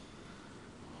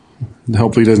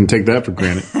 Hopefully, he doesn't take that for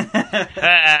granted.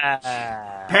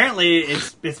 Apparently,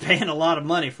 it's paying a lot of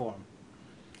money for him.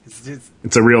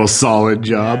 It's a real solid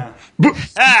job.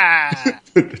 Yeah.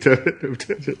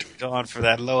 Going for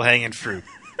that low hanging fruit.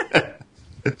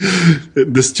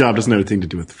 This job doesn't have anything to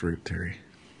do with the fruit, Terry.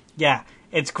 Yeah,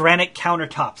 it's granite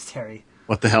countertops, Terry.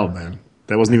 What the hell, man?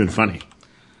 That wasn't even funny.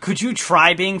 Could you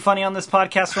try being funny on this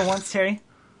podcast for once, Terry?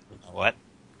 What?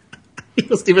 He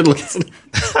doesn't even listen.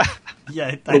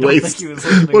 Yeah, I don't think he was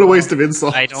listening. What a waste of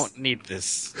insults. I don't need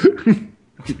this. You're going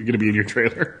to be in your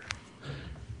trailer.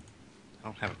 I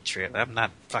don't have a trailer. I'm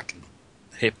not fucking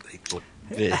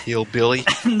hillbilly.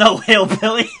 No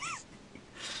hillbilly.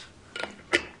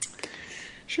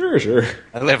 Sure.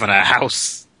 I live in a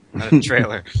house, not a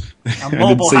trailer. A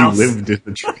mobile house. You lived in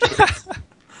the trailer.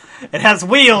 It has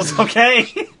wheels,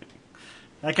 okay?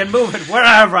 I can move it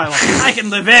wherever I want. I can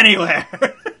live anywhere.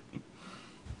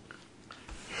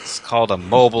 It's called a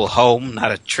mobile home,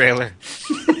 not a trailer.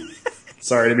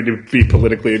 Sorry, I didn't mean to be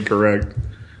politically incorrect.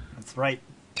 That's right.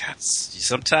 God,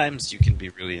 sometimes you can be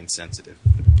really insensitive.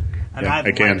 And Yeah,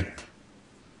 I can. It.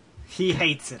 He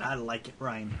hates it. I like it,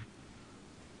 Ryan.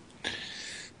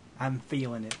 I'm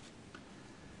feeling it.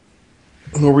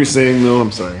 What were we saying, though?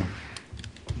 I'm sorry.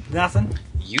 Nothing.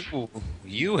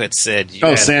 You had said you.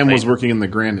 Oh, had Sam played... was working in the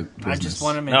granite business. I just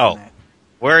want to mention that.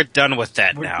 We're done with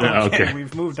that We're now. done. Okay.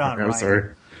 We've moved on. I'm Ryan. sorry.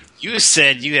 You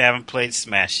said you haven't played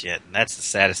Smash yet, and that's the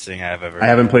saddest thing I've ever. I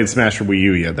haven't played Smash for Wii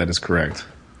U yet. That is correct.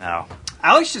 No.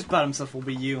 Alex just bought himself a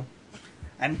Wii U,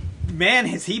 and man,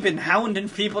 has he been hounding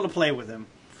people to play with him.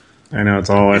 I know, it's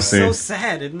all I It's see. so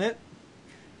sad, isn't it?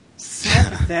 So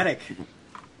pathetic.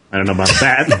 I don't know about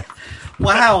that.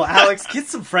 Wow, Alex, get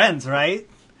some friends, right?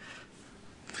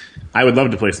 I would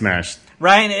love to play Smash.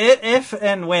 Ryan, if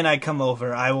and when I come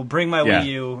over, I will bring my Yeah. Wii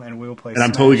U and we will play. And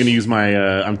I'm totally going to use my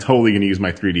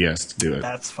 3DS to do it.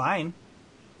 That's fine.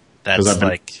 That's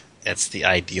that's the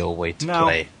ideal way to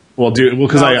play. Well, dude,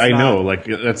 because No, I it's know, not. like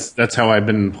that's how I've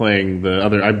been playing the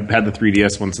other. I've had the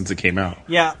 3DS one since it came out.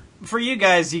 Yeah, for you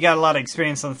guys, you got a lot of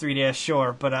experience on the 3DS,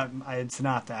 sure, but it's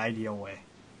not the ideal way.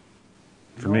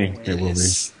 For me, way. it will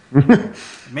be.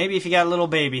 Maybe if you got little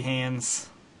baby hands.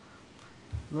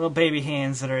 Little baby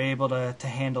hands that are able to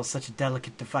handle such a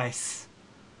delicate device.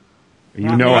 You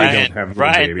Not know, me. I don't have little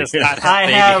Ryan baby. does not have I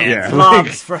baby have hands. Yeah.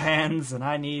 globs for hands, and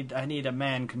I need a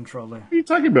man controller. What are you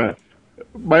talking about?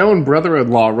 My own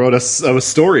brother-in-law wrote a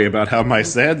story about how my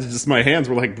hands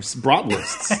were like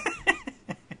bratwursts.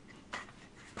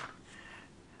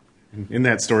 In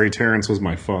that story, Terrence was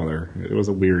my father. It was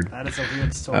a weird. That is a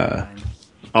weird story, Ryan.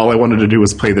 All I wanted to do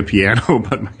was play the piano,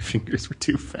 but my fingers were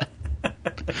too fat.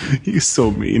 He's so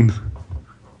mean.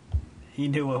 He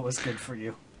knew what was good for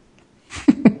you.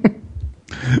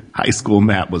 High school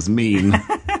Matt was mean.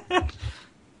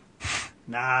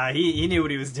 Nah, he knew what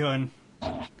he was doing.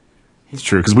 It's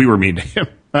true, because we were mean to him.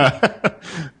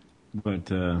 But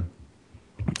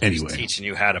He's anyway, teaching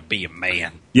you how to be a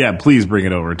man. yeah, please bring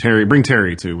it over, Terry. Bring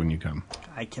Terry too when you come.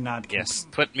 I cannot. Yes,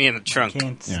 put me in the trunk.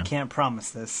 Can't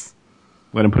promise this.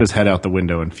 Let him put his head out the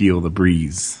window and feel the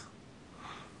breeze.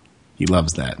 He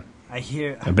loves that. I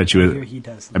hear he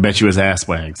does. I bet you his ass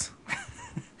wags.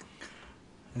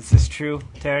 Is this true,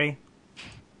 Terry?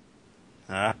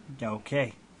 Huh?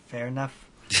 Okay, fair enough.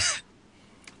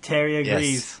 Terry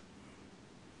agrees. Yes.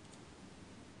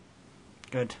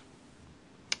 Good.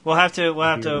 We'll have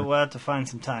to find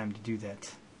some time to do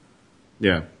that.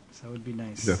 Yeah, So it would be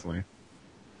nice. definitely.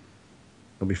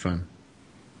 It'll be fun.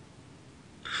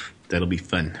 That'll be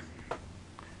fun.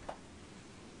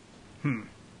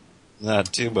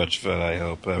 Not too much fun, I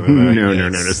hope.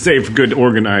 No. Safe, good,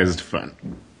 organized fun.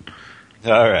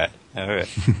 All right.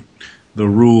 The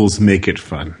rules make it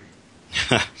fun.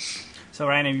 So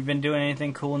Ryan, have you been doing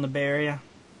anything cool in the Bay Area?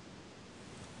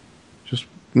 Just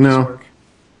no. Work?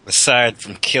 Aside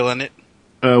from killing it,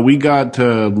 We went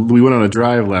on a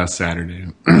drive last Saturday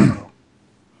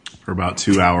for about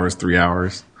 2 hours, 3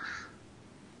 hours.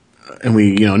 And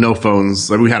we, no phones.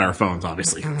 Like, we had our phones,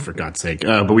 obviously, for God's sake.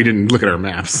 But we didn't look at our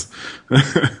maps.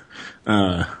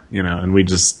 And we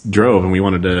just drove and we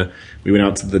went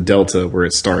out to the Delta where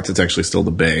it starts. It's actually still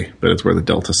the Bay, but it's where the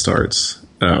Delta starts.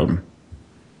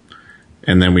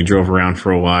 And then we drove around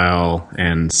for a while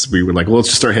and we were like, well, let's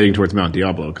just start heading towards Mount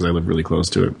Diablo because I live really close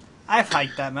to it. I've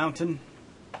hiked that mountain.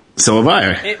 So have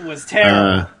I. It was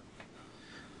terrible.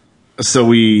 So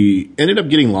we ended up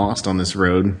getting lost on this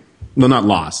road. Well, not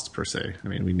lost, per se. I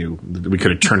mean, we knew we could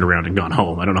have turned around and gone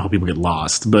home. I don't know how people get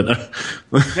lost, but...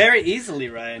 Very easily,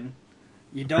 Ryan.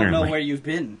 You don't Apparently. know where you've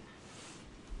been.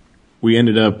 We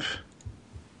ended up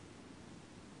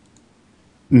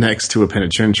next to a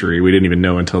penitentiary. We didn't even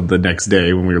know until the next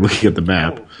day when we were looking at the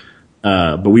map.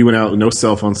 But we went out, no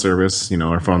cell phone service.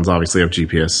 Our phones obviously have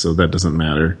GPS, so that doesn't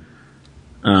matter.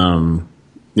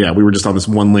 Yeah, we were just on this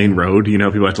one lane road.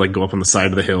 People have to go up on the side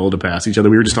of the hill to pass each other.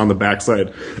 We were just on the backside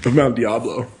of Mount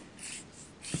Diablo.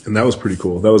 And that was pretty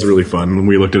cool. That was really fun.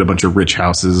 We looked at a bunch of rich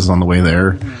houses on the way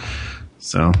there.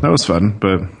 So that was fun.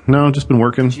 But no, just been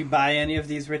working. Did you buy any of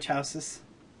these rich houses?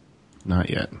 Not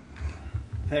yet.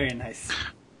 Very nice.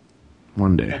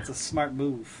 One day. That's a smart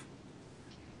move.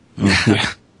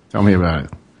 Yeah. Tell me about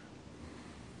it.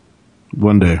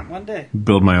 One day. One day.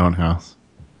 Build my own house.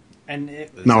 And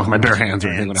it, Not with my bare hands or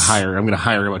anything. I'm going to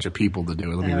hire a bunch of people to do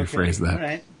it. Let me okay, rephrase that. All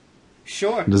right.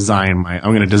 Sure. I'm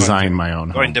going to design my own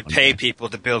home. going to pay people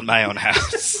to build my own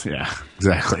house. Yeah,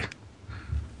 exactly.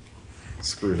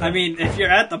 Screw that. I mean, if you're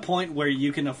at the point where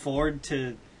you can afford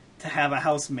to have a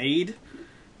house made,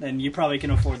 then you probably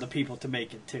can afford the people to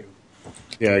make it too.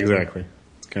 Yeah, exactly.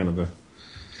 It's kind of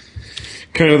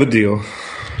the deal.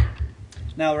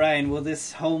 Now, Ryan, will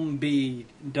this home be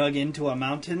dug into a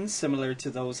mountain similar to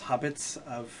those hobbits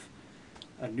of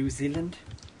New Zealand?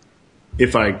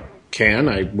 If I can,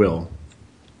 I will.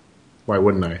 Why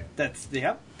wouldn't I? That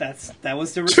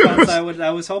was the response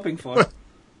I was hoping for.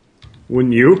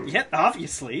 Wouldn't you? Yeah,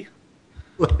 obviously.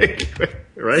 Right?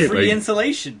 Free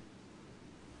insulation.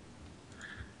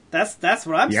 That's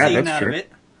what I'm seeing out of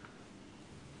it.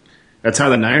 That's how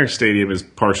the Niners Stadium is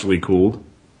partially cooled.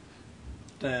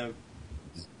 The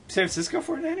San Francisco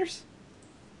 49ers?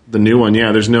 The new one,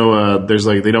 yeah. There's no,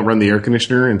 they don't run the air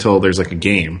conditioner until there's like a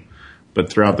game. But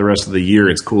throughout the rest of the year,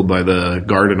 it's cooled by the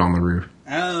garden on the roof.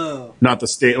 Oh. Not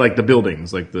the like the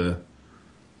buildings, like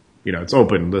it's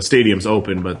open. The stadium's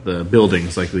open, but the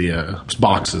buildings, like the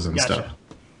boxes and stuff.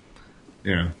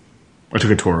 Yeah. I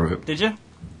took a tour of it. Did you?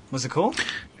 Was it cool?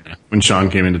 Yeah. When Sean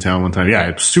came into town one time. Yeah,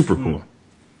 it's super cool.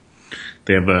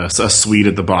 They have a suite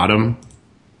at the bottom.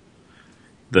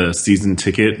 The season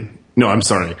ticket. No, I'm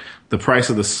sorry. The price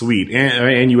of the suite.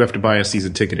 And you have to buy a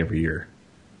season ticket every year.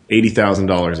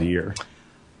 $80,000 a year.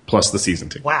 Plus the season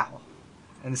ticket. Wow.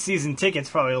 And the season ticket's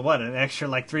probably, an extra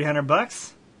like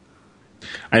 $300?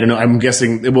 I don't know. I'm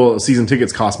guessing, season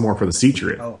tickets cost more for the seat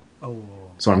you're in. Oh.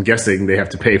 So I'm guessing they have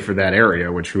to pay for that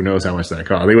area, which who knows how much that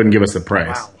costs. They wouldn't give us the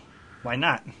price. Wow. Why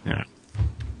not? Yeah.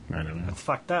 I don't know. That's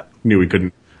fucked up. Knew we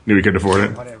couldn't afford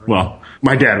it. Whatever. Well,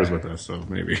 my dad was with us, so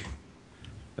maybe.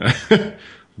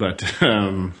 But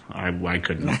I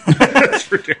couldn't. That's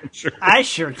for damn sure. I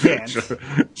sure can.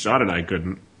 Sean and I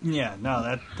couldn't. Yeah,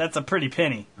 no, that's a pretty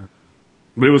penny.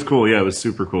 But it was cool. Yeah, it was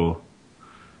super cool.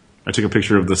 I took a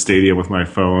picture of the stadium with my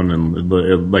phone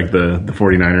and like the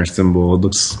 49ers symbol.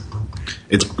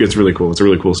 It's really cool. It's a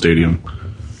really cool stadium.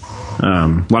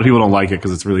 A lot of people don't like it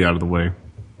because it's really out of the way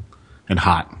and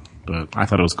hot. But I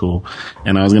thought it was cool.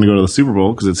 And I was going to go to the Super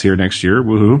Bowl because it's here next year.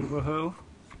 Woohoo. Woohoo.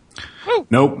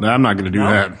 Nope, I'm not going to do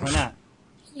that. Why not?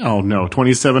 Oh, no.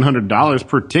 $2,700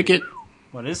 per ticket.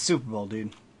 What is Super Bowl,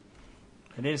 dude?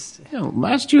 It is.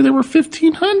 Last year they were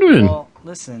 $1,500. Well,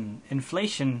 listen,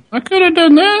 inflation. I could have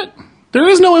done that. There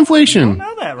is no inflation. You don't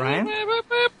know that, Ryan.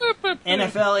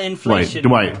 NFL inflation.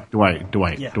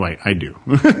 Dwight, I do.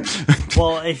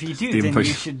 Well, if you do, then you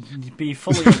should be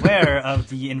fully aware of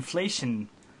the inflation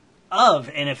of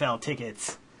NFL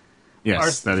tickets.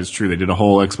 Yes, that is true. They did a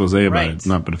whole expose about it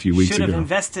not but a few weeks ago. Should have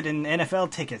invested in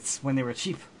NFL tickets when they were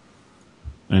cheap.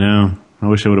 I know. I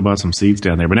wish I would have bought some seats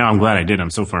down there, but now I'm glad I did. I'm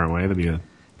so far away.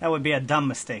 That would be a dumb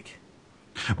mistake.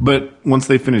 But once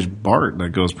they finish BART, that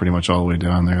goes pretty much all the way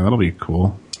down there. That'll be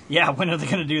cool. Yeah, when are they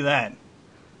going to do that?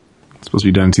 It's supposed to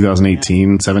be done in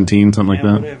 2018, 17, something like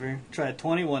that. Whatever. Try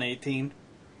 2118.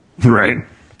 Right. They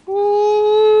can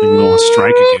go on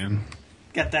strike again.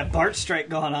 Got that BART strike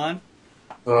going on.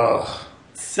 Ugh.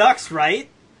 Sucks, right?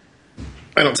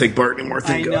 I don't take BART anymore,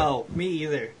 thank God. I know. Me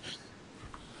either.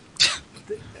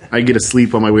 I get to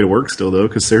sleep on my way to work still, though,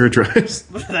 because Sarah drives.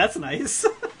 That's nice.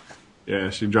 Yeah,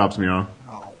 she drops me off.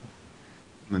 Oh.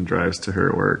 And then drives to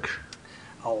her work.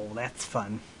 Oh, that's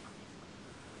fun.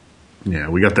 Yeah,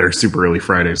 we got there super early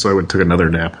Friday, so I took another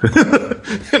nap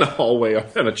in a hallway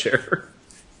on a chair.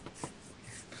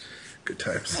 Good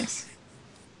times. Nice.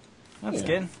 That's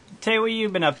good. Tell you what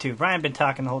you've been up to. Ryan been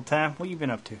talking the whole time. What you been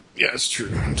up to? Yeah, it's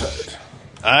true. I'm tired.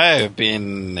 I've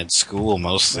been at school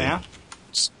mostly. Yeah?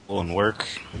 School and work.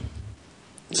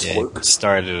 Squirk. Yeah, it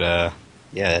started,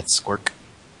 it's work.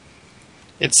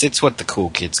 It's what the cool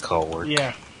kids call work.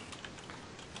 Yeah.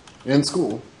 And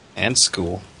school. And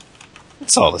school.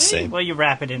 It's all the same. Well, you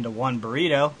wrap it into one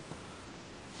burrito.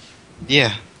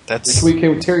 Yeah, that's... This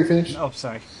weekend, Terry finished? Oh,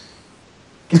 sorry.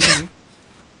 Continue.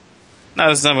 No,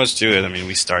 there's not much to it. I mean,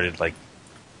 we started like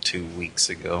 2 weeks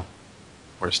ago.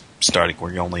 We're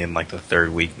only in like the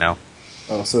third week now.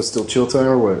 Oh, so it's still chill time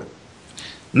or what?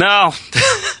 No!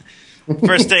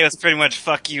 First day was pretty much,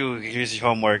 fuck you, here's your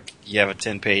homework. You have a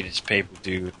 10-page paper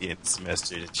due at the end of the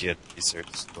semester that you have to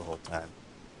research the whole time.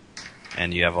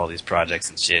 And you have all these projects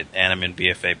and shit. And I'm in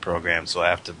BFA program, so I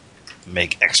have to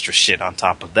make extra shit on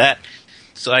top of that.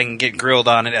 So I can get grilled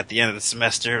on it at the end of the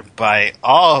semester by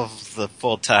all of the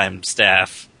full-time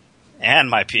staff and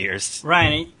my peers.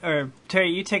 Ryan, or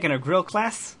Terry, you taking a grill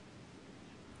class?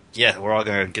 Yeah, we're all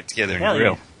going to get together and Hell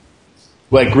grill. yeah.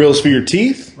 Like grills for your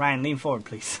teeth? Ryan, lean forward,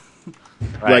 please.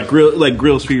 Right. Like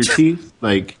grills for your teeth?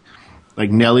 Like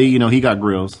Nelly, he got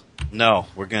grills. No,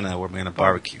 we're gonna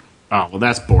barbecue. Oh, well,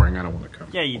 that's boring. I don't want to come.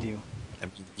 Yeah, you do. I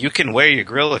mean, you can wear your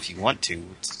grill if you want to.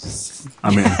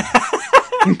 I'm in.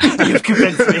 You've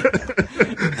convinced me.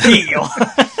 Deal.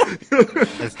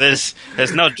 There's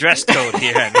no dress code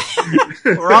here. I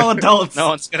mean, We're all adults. no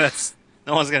one's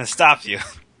gonna stop you.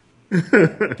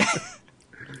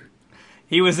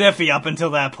 He was iffy up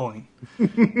until that point.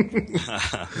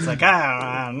 It's like,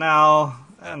 I don't know.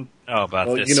 Oh, about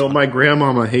Well, this. my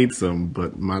grandmama hates them,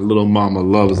 but my little mama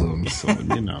loves them. So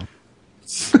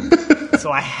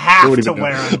So I have to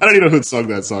wear them. I don't even know who sung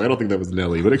that song. I don't think that was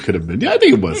Nelly, but it could have been. Yeah, I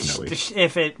think it was Nelly.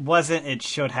 If it wasn't, it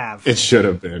should have. It should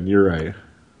have been. You're right.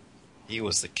 He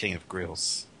was the king of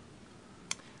grills.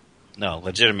 No,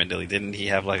 legitimately, didn't he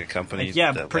have like a company?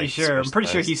 Yeah, that, pretty like, sure. I'm pretty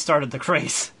sure he specialized- started the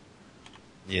craze.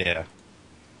 Yeah.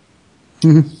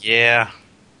 Yeah.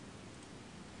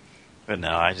 But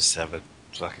no, I just have a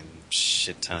fucking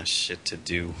shit ton of shit to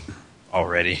do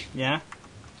already. Yeah?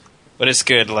 But it's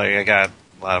good. Like, I got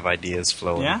a lot of ideas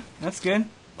flowing. Yeah? That's good. I'm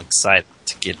excited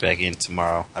to get back in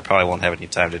tomorrow. I probably won't have any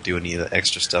time to do any of the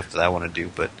extra stuff that I want to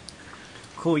do, but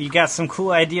Cool. You got some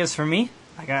cool ideas for me?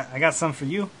 I got some for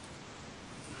you.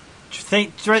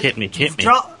 Hit me.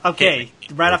 Draw. Okay,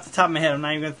 Hit me. right off the top of my head, I'm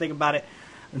not even gonna think about it.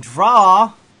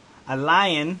 Draw a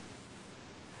lion.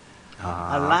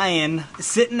 A lion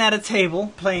sitting at a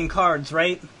table playing cards,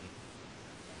 right?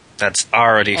 that's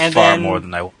already far more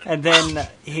than I want. And then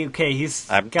he's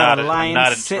I'm got not a lion I'm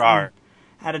not a sitting drawer.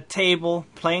 at a table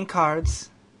playing cards.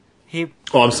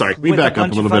 Oh, I'm sorry. Can we with back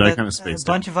up a little bit? I kind of a spaced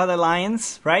bunch of other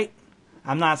lions, right?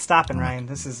 I'm not stopping, Ryan.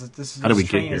 This is How do we this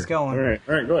get train here? is going. All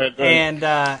right, go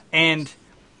ahead.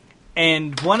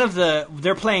 And one of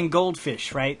they're playing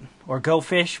goldfish, right? Or go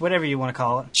fish, whatever you want to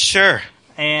call it. Sure.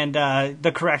 And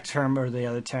the correct term or the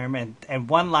other term. And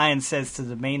one lion says to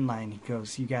the main lion, he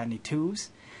goes, "You got any twos?"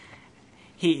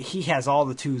 He has all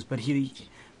the twos, but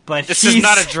This is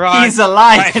not a drawing. He's a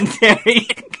lion, Terry.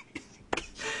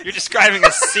 You're describing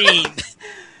a scene.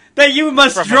 That you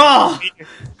must draw.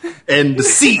 And the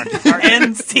scene.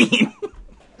 End scene.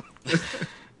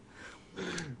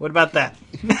 What about that?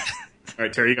 All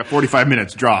right, Terry, you got 45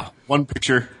 minutes. Draw one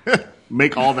picture.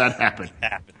 Make all that happen.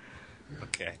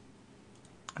 Okay.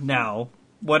 Now,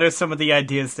 what are some of the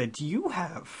ideas that you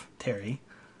have, Terry?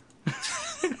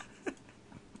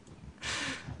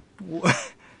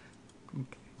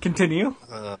 Continue.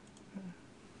 I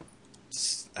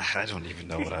don't even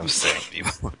know what I was saying,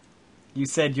 people. You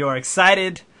said you're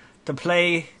excited to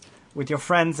play with your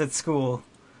friends at school,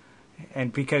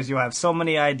 and because you have so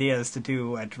many ideas to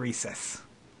do at recess.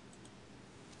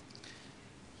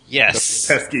 Yes.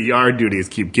 Pesky yard duties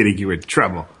keep getting you in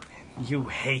trouble. You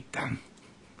hate them.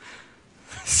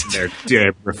 They're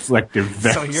dead, reflective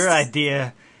vests. So your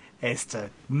idea is to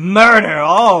murder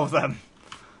all of them.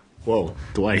 Whoa,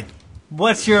 Dwight.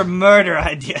 What's your murder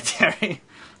idea, Terry?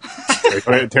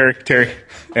 Terry,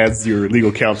 as your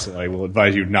legal counsel, I will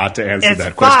advise you not to answer that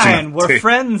It's question. fine. We're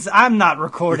friends. I'm not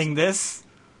recording this.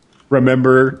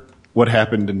 Remember what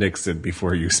happened to Nixon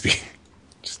before you speak.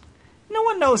 No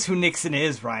one knows who Nixon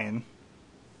is, Ryan.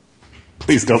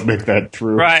 Please don't make that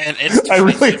true. Ryan, it's I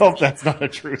really hope that's not a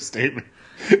true statement.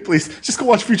 Please, just go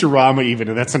watch Futurama even,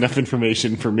 and that's enough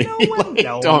information for me. No one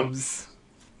knows.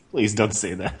 Please don't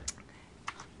say that.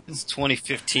 It's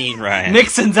 2015, Ryan.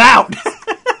 Nixon's out.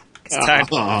 It's time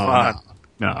to move on.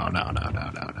 No.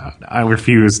 I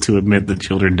refuse to admit that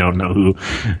children don't know who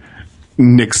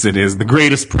Nixon is, the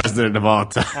greatest president of all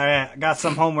time. All right, I got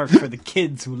some homework for the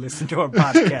kids who listen to our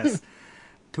podcast.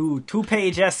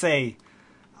 Two-page essay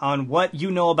on what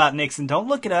you know about Nixon. Don't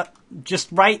look it up. Just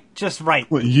write.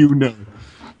 What you know.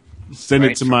 Send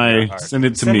Right it to from your heart. Send it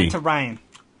to Send me. it to Ryan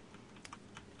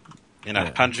In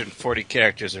 140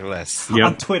 characters or less. Yep.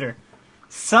 on Twitter.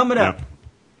 Sum it up. Yep.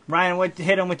 Ryan,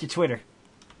 hit him with your Twitter.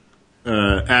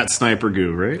 At Sniper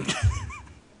Goo, right?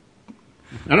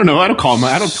 I don't know. I don't call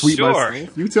my. I don't tweet Sure.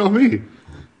 myself. You tell me.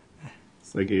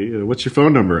 It's like, what's your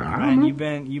phone number? I don't Ryan, know.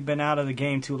 you've been out of the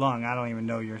game too long. I don't even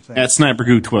know your thing. At Sniper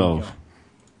Goo 12.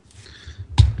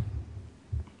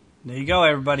 There you go,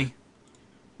 everybody.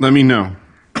 Let me know.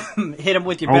 Hit him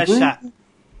with your best Okay. shot.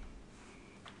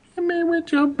 Hit me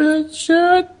with your best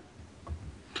shot.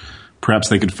 Perhaps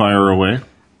they could fire away.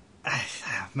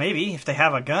 Maybe if they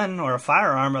have a gun or a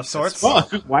firearm of sorts. Well,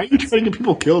 why are you trying to get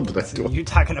people killed with that door? You're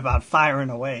talking about firing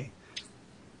away.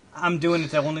 I'm doing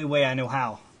it the only way I know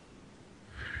how.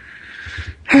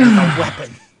 With a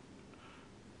weapon.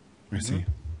 Let me see.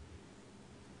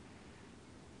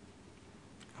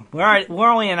 We're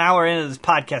only an hour into this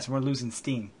podcast and we're losing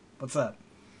steam. What's up?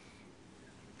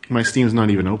 My Steam's not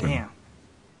even open. Damn.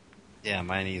 Yeah,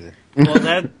 mine either.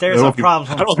 Well, there's a I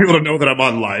problem. don't want people to know that I'm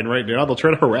online right now. They'll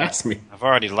try to harass me. I've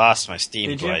already lost my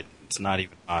Steam, Did you? but it's not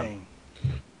even on.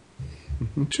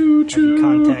 Dang. Choo Have you choo.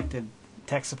 contacted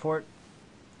tech support?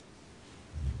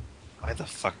 Why the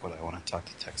fuck would I want to talk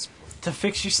to tech support? To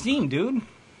fix your Steam, dude.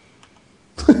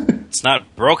 It's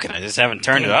not broken. I just haven't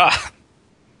turned it off.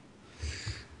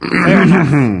 Fair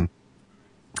enough.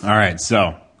 All right,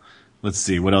 so let's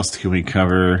see. What else can we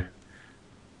cover?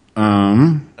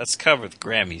 Let's cover the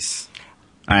Grammys.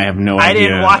 I have no I idea.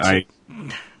 didn't watch it.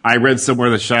 I read somewhere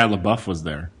that Shia LaBeouf was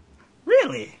there.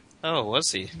 Really? Oh,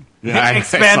 was he? I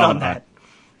Expand saw on that.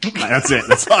 That's it.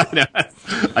 That's all I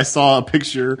know. I saw a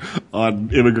picture on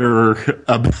Imgur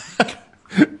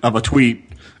of a tweet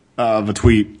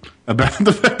about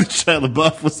the fact that Shia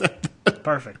LaBeouf was at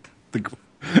Perfect.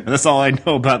 and that's all I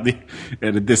know about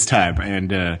at this time.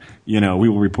 And we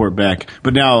will report back.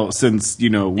 But now, since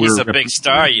He's a big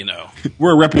star,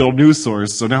 we're a reputable news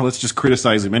source, so now let's just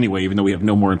criticize him anyway, even though we have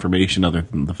no more information other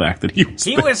than the fact that he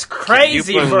was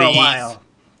crazy for a while.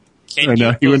 Can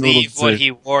you believe what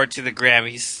he wore to the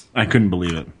Grammys? I couldn't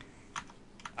believe it.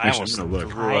 I almost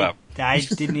threw up. I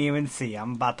didn't even see.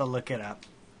 I'm about to look it up.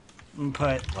 And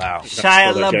put Wow.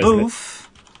 Shia LaBeouf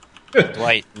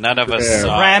Dwight, none of us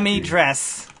saw it. Grammy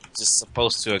dress. Just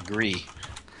supposed to agree.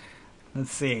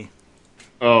 Let's see.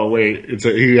 Oh wait,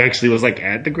 he actually was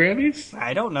at the Grammys?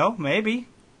 I don't know. Maybe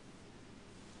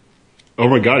Oh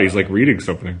my god, he's reading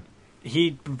something.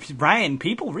 Ryan.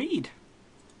 People read.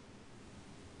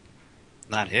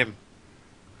 Not him.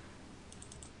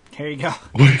 Here you go,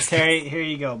 Terry. Here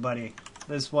you go, buddy.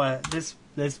 This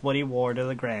what he wore to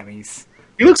the Grammys.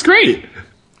 He looks great.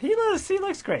 He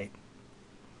looks great.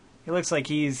 He looks like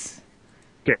he's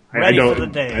Okay, ready for the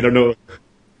day. I don't know.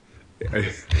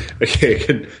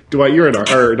 Okay, Dwight, you're an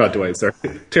artist. Or not Dwight, sorry.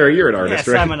 Terry, you're an artist, Yes,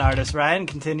 right? I'm an artist. Ryan,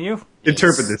 continue.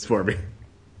 Interpret this for me.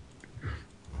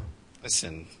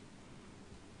 Listen,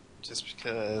 just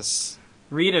because...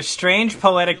 Read a strange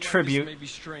poetic tribute. This may be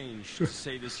strange to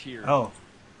say this here. Oh,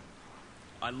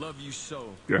 I love you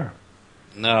so. Yeah.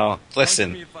 No, Punch me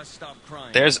listen. if I stop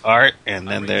crying. There's art, and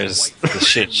then there's the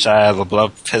shit Shia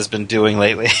LaBeouf has been doing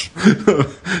lately.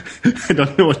 I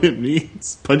don't know what it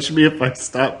means. Punch me if I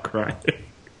stop crying.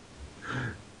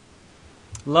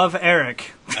 love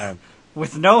Eric, Um,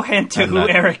 with no hint to I'm who not-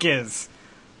 Eric is.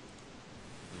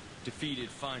 Defeated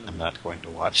finally. I'm not going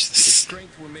to watch With this.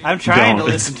 strength we're made I'm trying to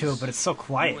Don't. listen to it, but it's so You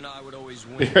quiet. and I would always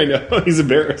win. I know. He's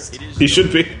embarrassed. It is He the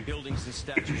should be. when buildings and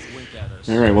statues wink at us.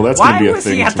 All right, well, that's going Why to be a was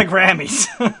thing. he at the too.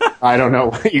 Grammys? I don't know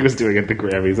what he was doing at the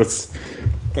Grammys.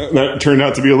 That turned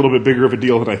out to be a little bit bigger of a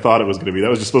deal than I thought it was going to be.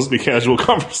 That was just supposed to be casual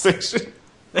conversation.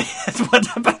 That's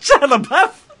what about Shia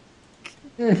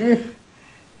LaBeouf?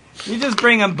 You just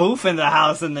bring a boof in the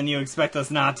house and then you expect us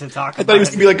not to talk I about thought he was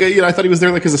it. going to be I thought he was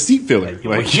there as a seat filler. He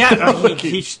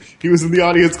was in the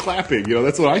audience clapping.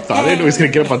 That's what I thought. I didn't know he was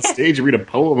going to get up on stage and read a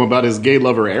poem about his gay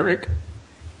lover Eric.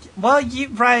 Well,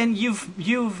 Brian,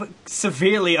 you've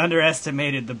severely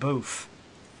underestimated the boof.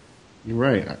 You're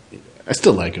right. I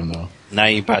still like him though. Now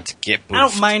you're about to get boofed. I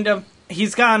don't mind him.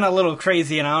 He's gotten a little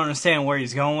crazy, and I don't understand where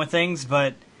he's going with things.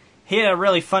 But he had a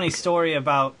really funny story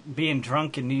about being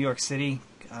drunk in New York City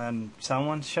on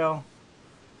someone's show.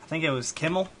 I think it was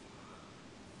Kimmel.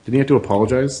 Did he have to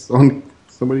apologize on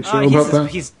somebody's show about that?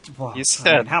 He's I mean,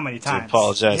 had how many times? to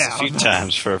apologize Yeah, a few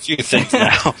times for a few things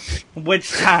now.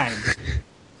 Which time?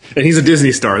 And he's a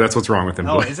Disney star. That's what's wrong with him.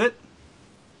 Oh, is it?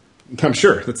 I'm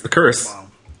sure. That's the curse. Wow.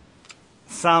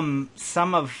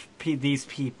 Some of these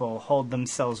people hold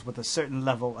themselves with a certain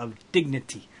level of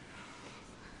dignity.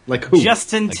 Like who?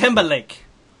 Justin Timberlake.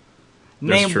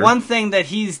 Name true. one thing that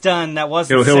he's done that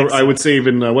wasn't sexy. I would say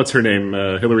even, what's her name?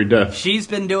 Hillary Duff. She's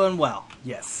been doing well,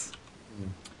 yes.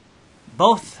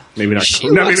 Both. Maybe not, She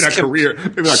maybe looks not career,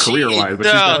 maybe not she- career-wise, but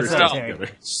no, she's got her no. stuff together.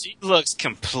 She looks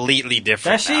completely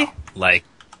different Does she? now. Like,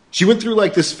 She went through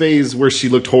this phase where she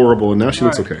looked horrible, and now she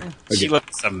looks Right. okay. she Again.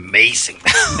 looks amazing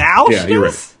Now Yeah, she you're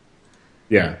does?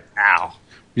 Yeah. now.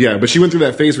 Yeah, but she went through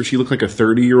that phase where she looked like a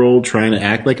 30-year-old trying to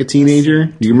act like a teenager.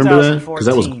 Do you remember that? Because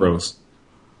that was 2014. gross.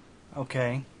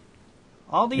 Okay.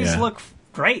 All these Yeah. look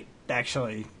great,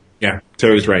 actually. Yeah,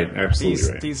 Terry's right.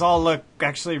 Absolutely right. These all look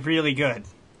actually really good.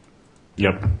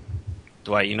 Yep.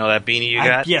 Dwight, you know that beanie you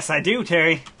got? Yes, I do,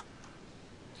 Terry.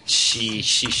 She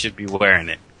should be wearing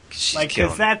it. She's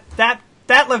Because killing it.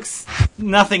 that looks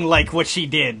nothing like what she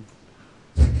did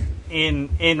in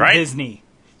Right? Disney.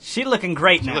 She looking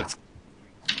great She now. looks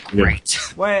Yep.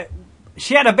 great. What?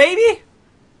 She had a baby?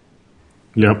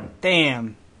 Yep.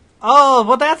 Damn. Oh,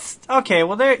 well that's okay.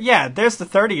 Well there's the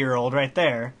 30-year-old right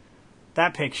there.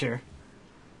 That picture.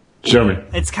 Show me.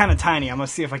 It's kind of tiny. I'm going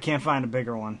to see if I can't find a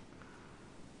bigger one.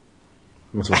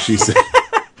 That's what she said.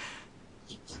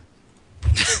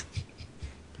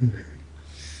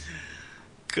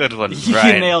 Good one, You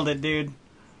Brian. nailed it, dude.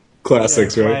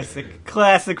 Classics, right?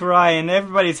 Classic Ryan.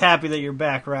 Everybody's happy that you're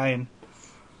back, Ryan.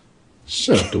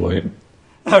 Shut up, Dwight.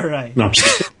 All right. No, I'm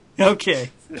just Okay.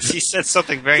 He said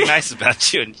something very nice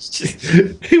about you, and you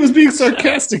just He was being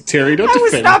sarcastic, Terry. Don't I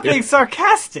was defend not him. being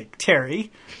sarcastic,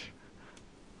 Terry.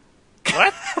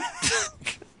 what?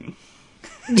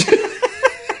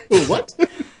 What?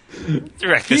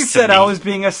 Direct He this to said me. I was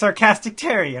being a sarcastic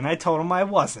Terry, and I told him I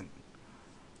wasn't.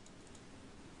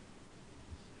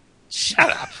 Shut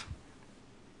up.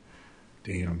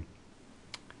 Damn.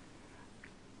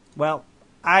 Well,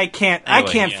 I can't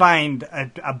Anyway, yeah. find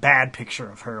a bad picture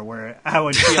of her where I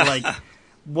would feel like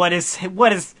what is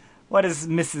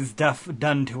Mrs. Duff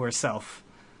done to herself?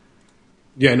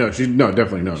 Yeah, no,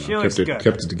 definitely no. She looks good.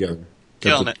 Kept it together.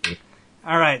 Killing Kept it.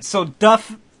 All right, so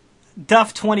Duff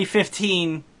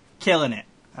 2015 killing it.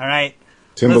 All right.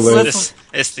 Timberland.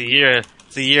 It's the year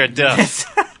of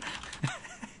Duff.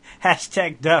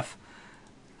 Hashtag Duff.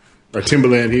 Or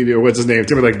Timberland, what's his name?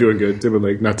 Timberlake doing good.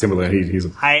 Timberlake, not Timberland. He's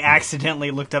I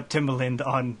accidentally looked up Timberland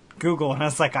on Google, and I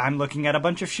was like, I'm looking at a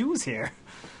bunch of shoes here.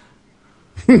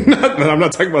 I'm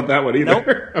not talking about that one either. Nope.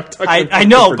 I'm talking I about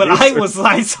know, the but producer.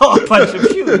 I saw a bunch of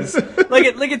shoes.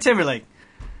 Look at Timberlake.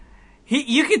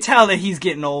 You can tell that he's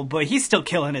getting old, but he's still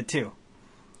killing it too.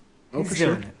 Oh, He's for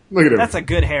sure. doing it. Look at him. That's a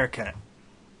good haircut.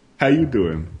 How you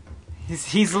doing?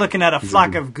 He's looking at a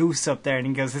flock of goose up there, and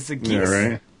he goes, "It's a geese." Yeah,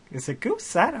 right. Is it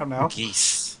goose? I don't know.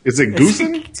 Geese. Is it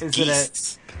goosing?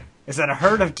 Is it a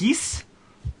herd of geese?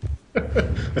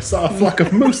 I saw a flock of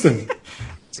moosin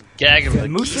It's a gag of Is it a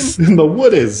moosin'? in the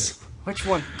wood is. Which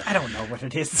one? I don't know what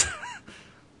it is.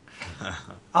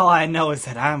 All I know is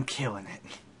that I'm killing it.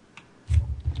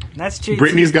 And that's JT.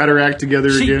 Brittany's got her act together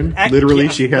again. Literally,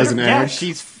 she has an yeah, act.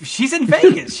 she's in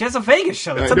Vegas. She has a Vegas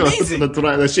show. It's I know, amazing. That's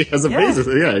what she has a Yeah. basis.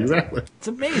 Yeah, exactly. It's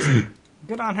amazing.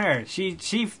 Good on her. She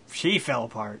fell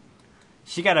apart.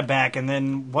 She got it back, and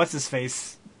then what's his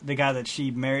face? The guy that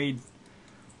she married.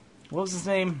 What was his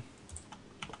name?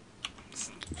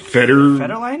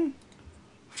 Federline,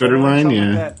 Something yeah.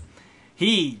 like that.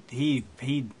 He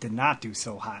did not do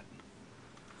so hot.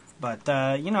 But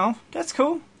that's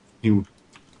cool. He-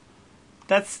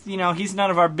 That's he's none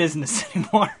of our business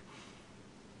anymore.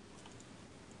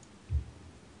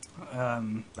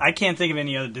 I can't think of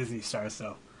any other Disney stars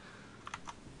though.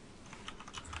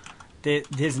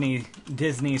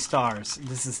 Disney stars.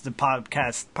 This is the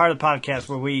podcast, part of the podcast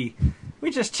where we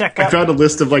just check I up. found a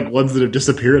list of ones that have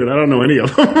disappeared, and I don't know any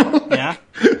of them. Yeah.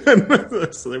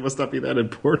 So they must not be that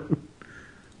important.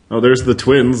 Oh, there's the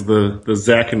twins, the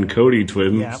Zach and Cody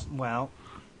twins. Yeah. Well,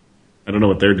 I don't know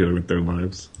what they're doing with their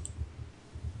lives.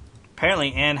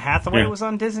 apparently Anne Hathaway Yeah. was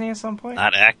on Disney at some point.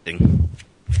 not acting.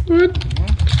 What?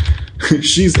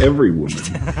 She's every woman.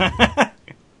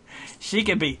 She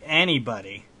could be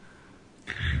anybody.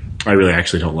 I really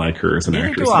actually don't like her as an Neither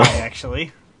actress. do I,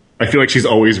 actually. I feel like she's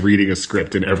always reading a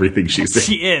script in everything she's in.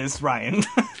 She is, Ryan.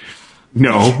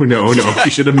 No. She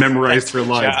should have memorized her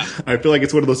lines. I feel like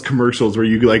it's one of those commercials where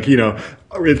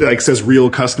it says real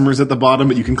customers at the bottom,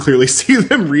 but you can clearly see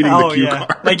them reading the cue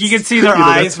cards. Like you can see their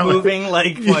eyes that's how moving, while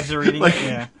they're reading it.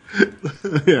 Yeah.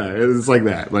 Yeah, it's like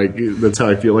that. Like that's how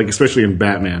I feel. Like especially in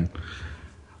Batman,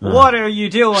 What are you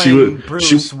doing,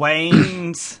 Bruce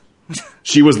Wayne's?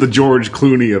 she was the George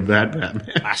Clooney of that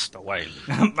Batman. Master Wayne.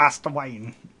 Master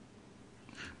Wayne.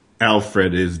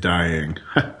 Alfred is dying.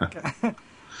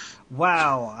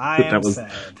 Wow, I am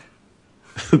sad.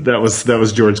 that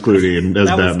was George Clooney and as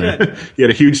That was Batman. good. He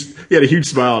had a huge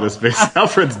smile on his face.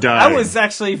 Alfred's dying. I was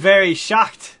actually very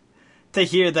shocked to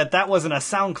hear that wasn't a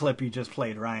sound clip you just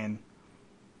played, Ryan.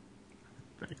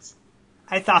 Thanks.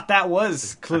 I thought that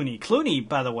was Clooney. Clooney,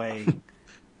 by the way,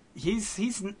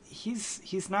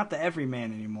 he's not the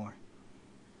everyman anymore.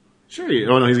 Sure.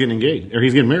 Oh no, he's getting engaged, or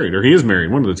he's getting married, or he is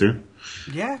married. One of the two.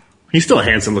 Yeah. He's still a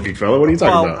handsome-looking fellow. What are you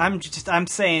talking about? I'm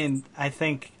saying I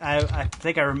think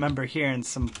I remember hearing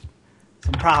some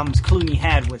problems Clooney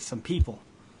had with some people.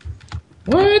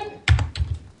 What?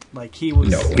 Like he was.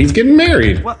 No, he's getting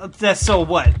married. What? So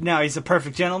what? Now he's a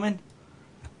perfect gentleman.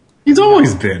 He's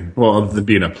always been. Well,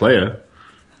 being a player.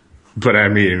 But I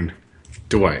mean,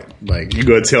 Dwight, you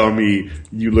gonna tell me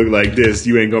you look like this,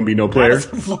 you ain't gonna be no player?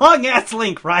 Long ass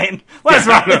link, Ryan. What's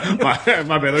wrong? my bad.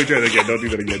 Let me try that again. Don't do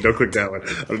that again. Don't click that one.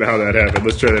 I don't know how that happened.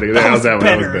 Let's try that again. How's that one?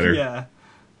 That was better. Yeah.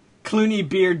 Clooney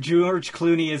beard George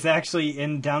Clooney is actually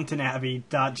in Downton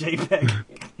Abbey.jpg.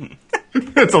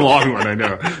 It's a long one, I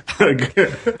know.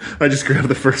 I just grabbed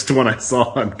the first one I saw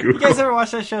on Google. You guys ever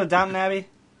watch that show, Downton Abbey?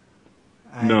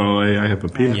 No, I have a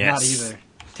penis. Yeah. Not either.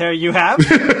 Terry, you have?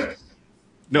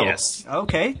 No. Yes.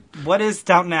 Okay. What is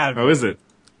Downton Abbey? How is it?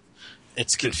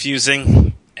 It's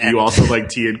confusing. And You also like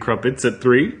tea and crumpets at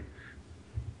 3?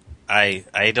 I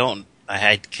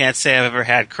can't say I've ever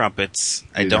had crumpets.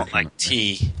 I Neither. don't like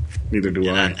tea. Neither do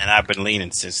I. And I've been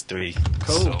leaning since 3.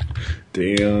 Cool. So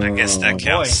Damn. I guess that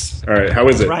counts. All right, how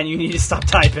is it? Ryan, you need to stop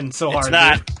typing so hard.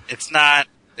 It's not.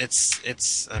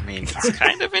 I mean, it's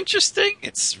kind of interesting.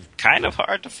 It's kind of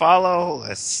hard to follow. I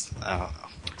don't know.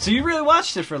 So you really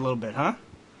watched it for a little bit, huh?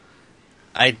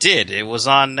 I did. It was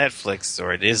on Netflix,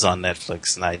 or it is on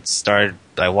Netflix, and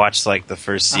I watched like the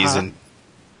first season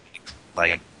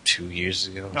like 2 years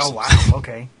ago. Oh, wow.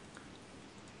 Okay.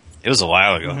 It was a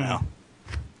while ago now.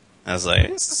 I was like,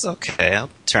 this is okay.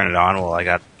 I'll turn it on while I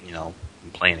got, I'm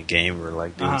playing a game or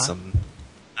like doing something.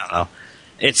 I don't know.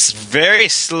 It's very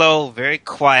slow, very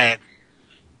quiet.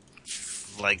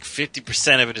 Like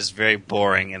 50% of it is very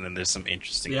boring, and then there's some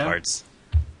interesting parts.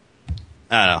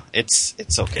 I don't know.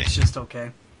 It's okay. It's just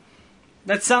okay.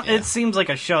 It seems like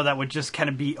a show that would just kind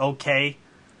of be okay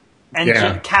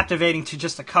and captivating to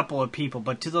just a couple of people,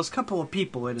 but to those couple of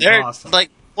people, it is awesome.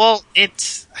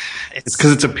 It's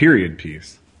because it's a period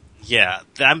piece. Yeah,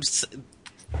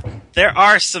 there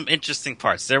are some interesting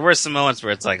parts. There were some moments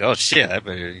where it's like, oh shit, I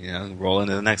better roll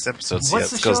into the next episode, see how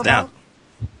this goes down.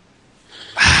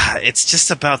 It's just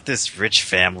about this rich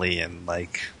family and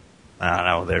like, I don't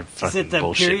know, they're fucking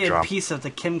bullshit. Is it the period drama. Piece of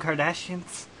the Kim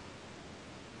Kardashians?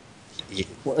 Yeah.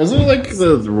 Well, isn't it like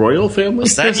the royal family or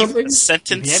something? A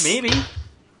sentence? Yeah, maybe.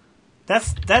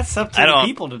 That's up to the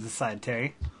people to decide,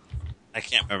 Terry. I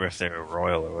can't remember if they're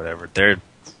royal or whatever. They're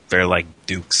like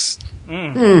dukes.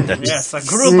 Yes, a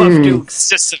group of dukes.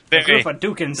 Just a group of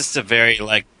dukins. Just a very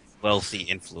like wealthy,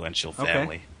 influential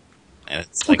family. Okay. And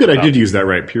it's good. I did use that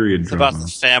right. Period. It's about the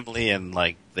family and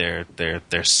like their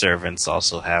servants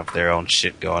also have their own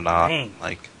shit going on. Dang.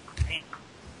 Like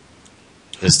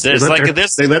that's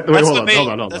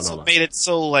what made it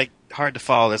so like hard to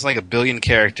follow. There's like a billion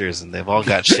characters and they've all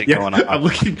got shit going on. I'm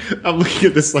looking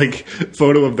at this like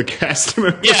photo of the cast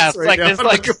members. Yeah, it's right now there's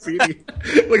like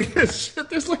look at this shit.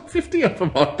 There's like 50 of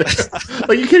them on there.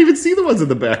 Like you can't even see the ones in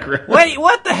the background. Wait,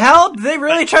 what the hell? Did they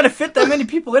really try to fit that many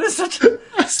people into such a...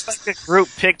 It's like a group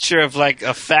picture of like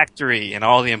a factory and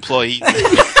all the employees.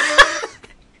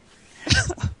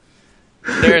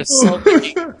 There's so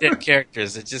many dead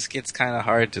characters. It just gets kind of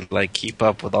hard to like keep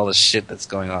up with all the shit that's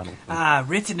going on.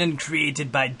 Written and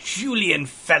created by Julian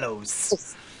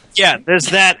Fellows. Yeah, there's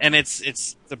that, and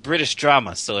it's the British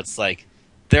drama, so it's like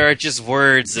there are just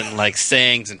words and like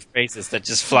sayings and phrases that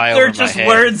just fly over my head. There are just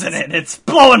words in it. It's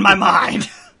blowing my mind.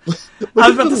 I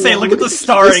was about to say, look at the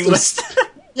starring list.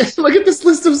 Yeah, look at this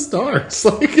list of stars.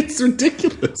 Like it's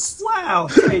ridiculous. Wow.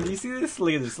 Wait, do you see this?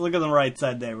 Look at this. Look on the right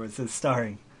side there where it says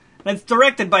starring. And it's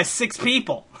directed by 6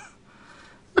 people.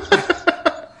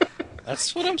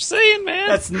 That's what I'm saying, man.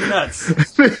 That's nuts.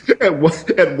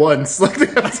 at once. Like they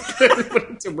have to everybody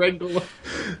into regular.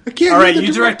 All right,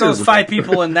 you direct those 5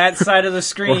 people in that side of the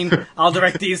screen. I'll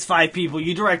direct these 5 people.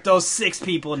 You direct those 6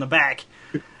 people in the back.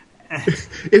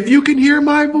 If you can hear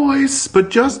my voice, but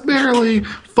just barely,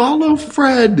 follow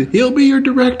Fred. He'll be your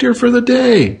director for the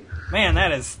day. Man,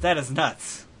 that is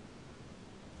nuts.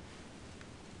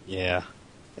 Yeah.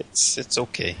 It's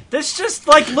okay. This just,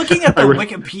 like, looking at the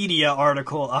Wikipedia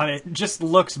article on it just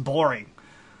looks boring.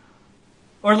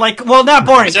 Or, like, well, not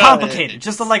boring, complicated.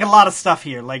 Just, like, a lot of stuff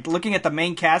here. Like, looking at the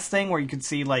main cast thing where you can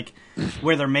see, like,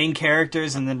 where they're main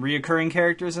characters and then reoccurring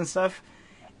characters and stuff.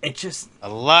 It just... A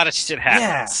lot of shit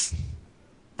happens. Yeah.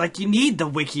 Like, you need the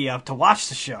wiki up to watch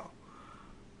the show.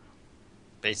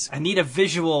 Basically. I need a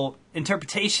visual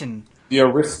interpretation.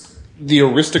 The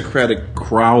aristocratic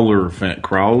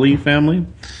Crowley family,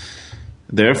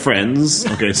 their friends,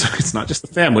 okay, so it's not just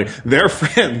the family, their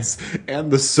friends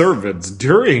and the servants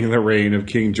during the reign of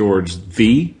King George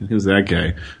V. Who's that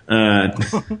guy?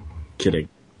 Kidding.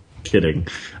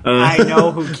 I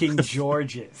know who King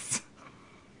George is.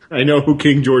 I know who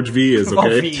King George V is,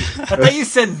 okay? Oh, V. I thought you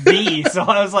said V, so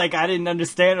I was like, I didn't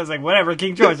understand. I was like, whatever,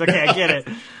 King George. Okay, I get it.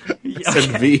 Okay.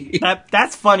 Said V.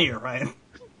 That's funnier, Ryan.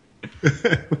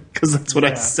 Because that's what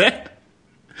I said.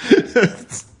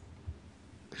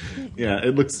 Yeah,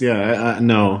 it looks... Yeah,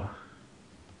 no.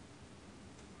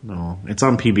 No, it's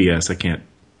on PBS. I can't...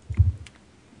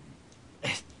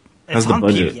 It's on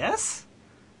budget? PBS?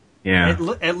 Yeah.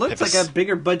 It looks like a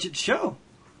bigger budget show.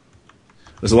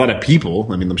 There's a lot of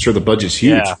people. I mean, I'm sure the budget's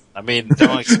huge. Yeah, I mean,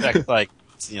 don't expect, like,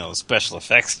 special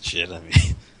effects and shit. I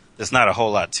mean, there's not a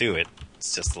whole lot to it.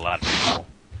 It's just a lot of people.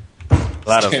 A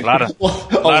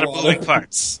lot of moving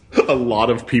parts. A lot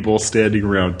of people standing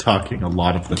around talking a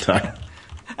lot of the time.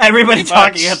 Everybody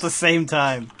talking at the same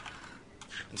time.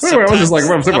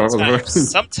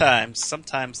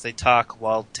 Sometimes they talk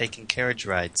while taking carriage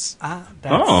rides.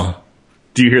 Oh.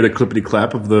 Do you hear the clippity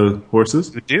clap of the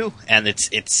horses? You do, and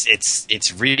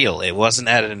it's real. It wasn't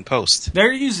added in post.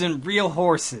 They're using real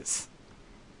horses.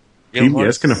 Real PBS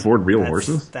horses. can afford real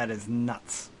horses? That is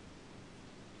nuts.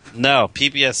 No,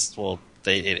 PBS. Well,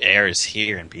 it airs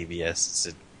here in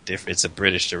PBS. It's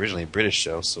originally a British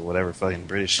show. So whatever fucking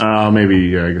British Maybe.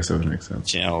 Yeah, I guess that would make sense.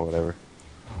 channel or whatever.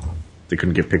 They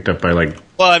couldn't get picked up by like.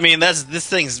 Well, I mean, this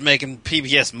thing's making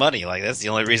PBS money. Like that's the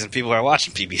only reason people are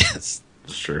watching PBS.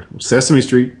 Sure. Sesame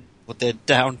Street. With their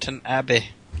Downton Abbey.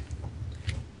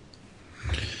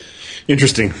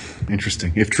 Interesting.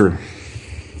 If true.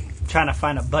 Trying to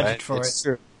find a budget for It's it.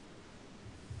 true.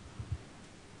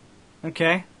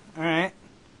 Okay, all right.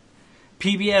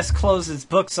 PBS closes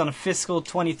books on a fiscal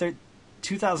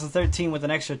 2013 with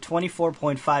an extra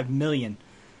 24.5 million,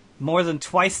 more than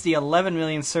twice the 11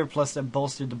 million surplus that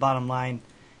bolstered the bottom line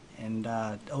in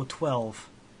 2012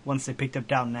 once they picked up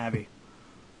Downton Abbey.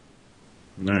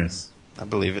 Nice. I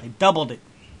believe it. They doubled it.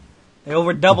 They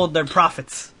over doubled their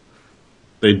profits.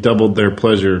 They doubled their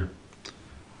pleasure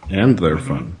and their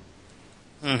fun.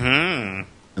 Mm-hmm.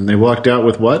 And they walked out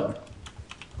with what?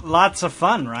 Lots of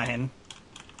fun, Ryan.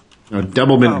 No,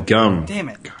 Doublemint gum. Damn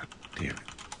it. God damn it.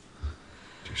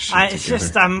 Get It's together.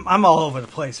 just I'm all over the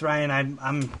place, Ryan.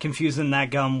 I'm confusing that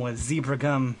gum with zebra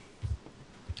gum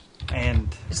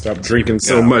and Stop drinking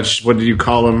so much. What did you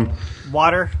call them?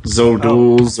 water.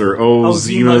 Zodules or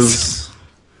Ozimas?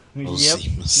 Yep,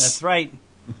 Zimas. that's right.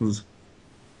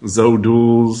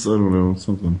 Zodules? I don't know,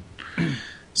 something.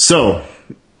 So,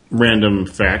 random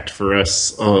fact for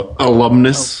us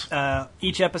alumnus.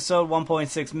 Each episode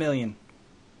 1.6 million.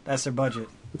 That's their budget.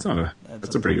 It's not a.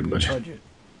 That's a pretty good budget.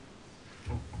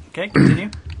 Okay,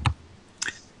 continue.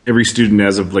 Every student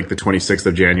as of like the 26th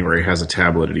of January has a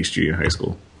tablet at East Junior High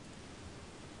School.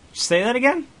 Say that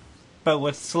again, but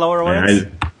with slower words.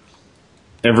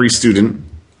 Every student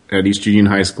at East Union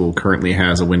High School currently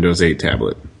has a Windows 8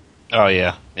 tablet. Oh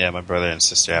yeah, my brother and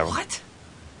sister have them. What?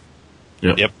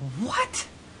 Yep. What?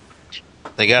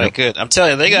 They got it good. I'm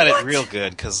telling you, they got What? it real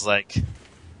good because like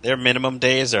their minimum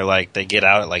days are like they get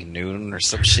out at like noon or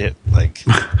some shit. Like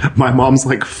My mom's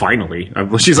like, finally.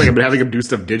 She's like, I've been having them do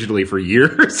stuff digitally for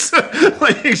years.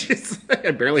 Like,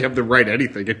 I barely have to write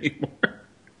anything anymore.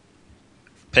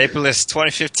 paperless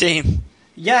 2015.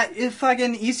 Yeah, if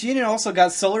fucking East Union also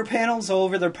got solar panels all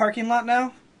over their parking lot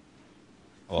now.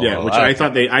 Well, Yeah, which I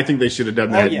think they should have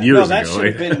done that years no, that ago. should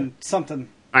have been something.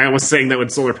 I was saying that when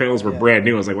solar panels were Yeah. brand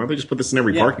new, I was like, why don't they just put this in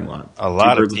every Yeah. parking lot? A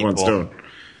lot Two of birds with one people- stone.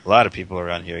 A lot of people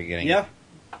around here are getting Yeah.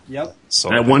 Yep.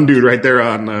 solar. That one dude right there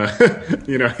on,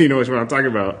 you know which one I'm talking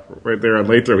about, right there on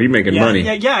Lathrop. He making money.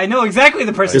 Yeah, I know exactly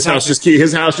the person. His house just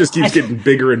keeps getting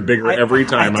bigger and bigger every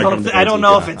time I come. I don't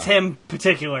know if it's him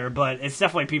particular, but it's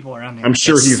definitely people around here. I'm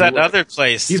sure It's he's that other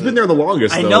place. He's been there the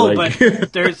longest. I though, know, like,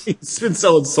 but there's he's been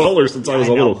selling solar since I was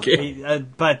a little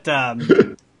kid. But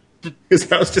His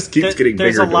house just keeps getting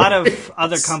there's bigger. a lot of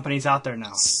other companies out there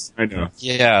now. I know.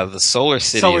 Yeah, the Solar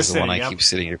City Solar is the one City, I yep. keep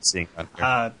sitting here seeing on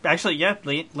here. Actually, yeah,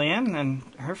 Leanne and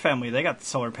her family, they got the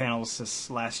solar panels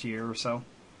this last year or so.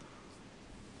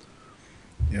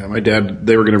 Yeah, my dad.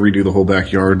 They were going to redo the whole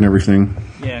backyard and everything.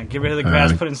 Yeah, get rid of the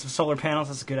grass, put in some solar panels.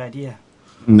 That's a good idea.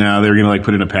 No, they were going to like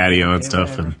put in a patio and Yeah, stuff,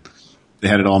 whatever. and they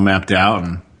had it all mapped out.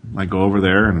 And I go over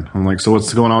there, and I'm like, "So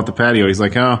what's going on with the patio?" He's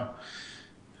like, "Oh,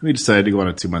 we decided to go on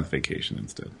a 2-month vacation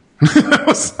instead." I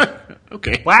was like,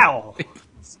 okay. Wow.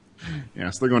 Yeah,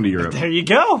 so they're going to Europe. There you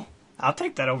go. I'll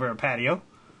take that over a patio.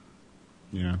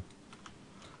 Yeah,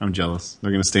 I'm jealous.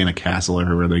 They're going to stay in a castle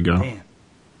everywhere they go. Man,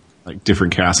 Like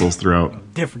different castles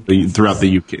throughout different. throughout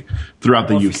the UK. Throughout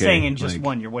the Well, if UK, you're staying in just like,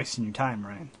 one, you're wasting your time,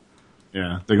 Ryan.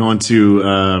 Yeah, they're going to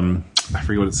I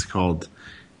forget what it's called.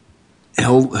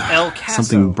 El Caso.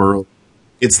 something borough.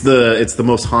 It's the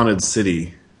most haunted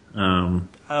city.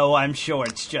 Oh, I'm sure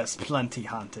it's just plenty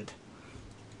haunted.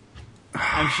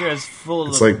 I'm sure it's full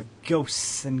It's of like-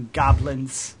 ghosts and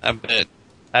goblins. I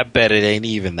bet it ain't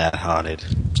even that haunted.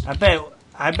 I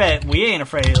bet we ain't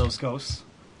afraid of those ghosts.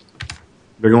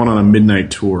 They're going on a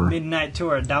midnight tour. Midnight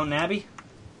tour of Downton Abbey.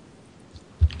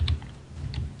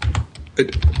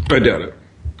 I doubt it.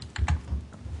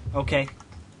 Okay.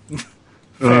 It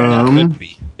could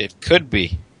be. It could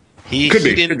be. He Could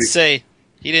be, didn't could be. say.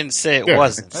 He didn't say it Yeah,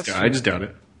 wasn't. I just doubt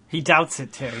it. He doubts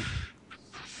it, Terry.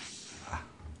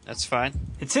 That's fine.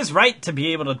 It's his right to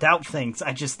be able to doubt things.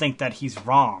 I just think that he's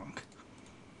wrong.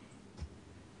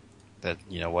 That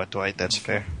you know what, Dwight? That's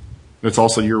fair. That's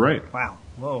also you're right. Wow.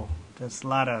 Whoa. There's a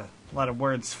lot of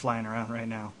words flying around right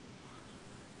now.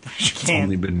 It's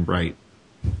only been right.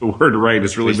 The word "right"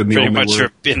 has really We've been the pretty only much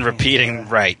word. been repeating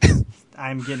right.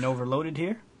 I'm getting overloaded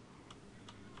here.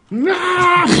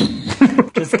 No!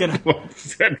 Just gonna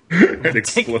That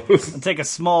explodes. take a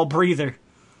small breather,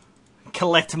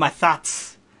 collect my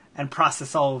thoughts, and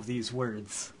process all of these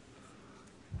words.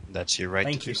 That's your right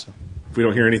Thank to you. do so. If we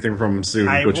don't hear anything from him soon,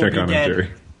 I go will check be on dead. him,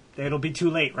 Terry. It'll be too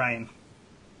late, Ryan.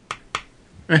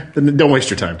 Then don't waste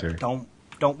your time, Terry. Don't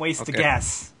waste the Okay.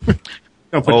 gas.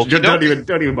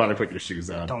 Don't even bother putting your shoes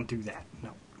on. Don't do that.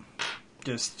 No.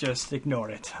 Just ignore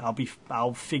it.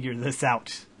 I'll figure this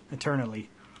out eternally.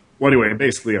 Well, anyway,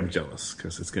 basically, I'm jealous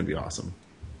because it's going to be awesome.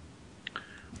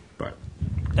 But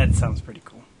That sounds pretty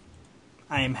cool.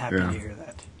 I am happy Yeah. to hear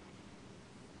that.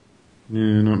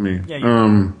 yeah, not me.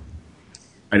 Yeah,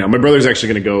 I know my brother's actually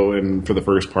going to go in for the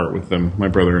first part with them. My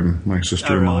brother and my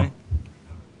sister-in-law. Oh, really?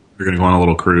 They're going to go on a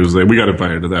little cruise. We got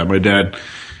invited to that. My dad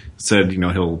said,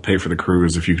 he'll pay for the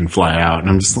cruise if you can fly out. And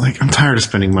I'm just like, I'm tired of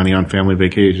spending money on family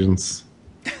vacations.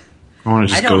 I want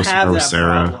to I just don't go have with that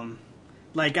Sarah. problem.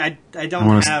 Like, I don't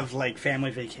wanna have, like,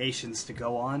 family vacations to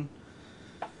go on.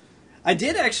 I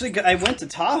did actually, I went to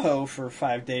Tahoe for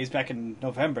 5 days back in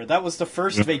November. That was the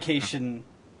first vacation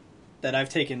that I've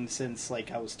taken since,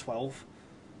 like, I was 12,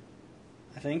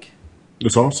 I think.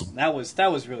 It's awesome. That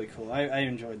was really cool. I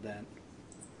enjoyed that.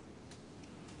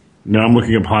 Now I'm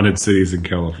looking up haunted cities in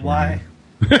California. Why?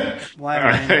 Why?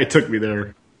 Ryan? It took me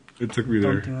there. It took me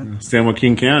there. do it. San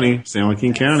Joaquin County.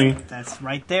 County. That's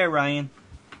right there, Ryan.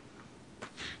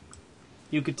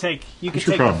 You could take your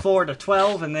the problem? 4 to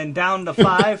 12 and then down to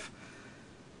 5,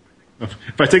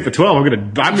 If I take the 12,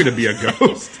 I'm gonna be a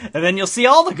ghost. and then you'll see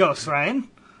all the ghosts, Ryan.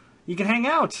 You can hang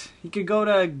out. You could go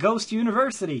to Ghost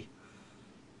University.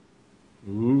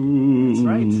 Ooh. That's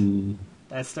right.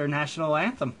 That's their national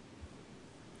anthem.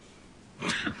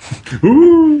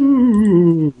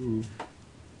 Ooh.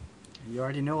 You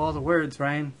already know all the words,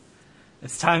 Ryan.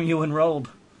 It's time you enrolled.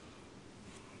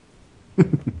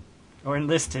 Or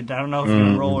enlisted. I don't know if you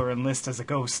enroll or enlist as a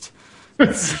ghost.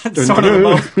 It's sort of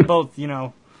both,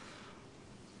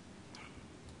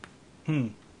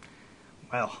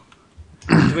 Well,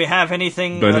 do we have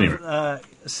anything But anyway.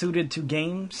 suited to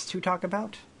games to talk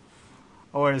about?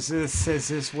 Or is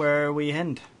this where we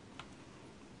end?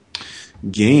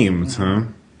 Games, huh?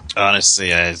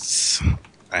 Honestly, I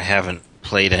haven't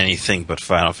played anything but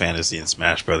Final Fantasy and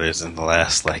Smash Brothers in the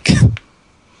last, I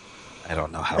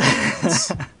don't know how many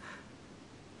months.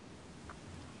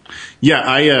 Yeah,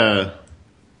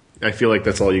 I feel like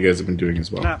that's all you guys have been doing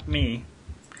as well. Not me,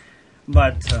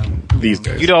 but These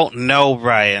guys. You don't know,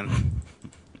 Ryan.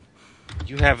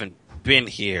 You haven't been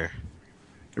here.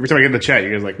 Every time I get in the chat,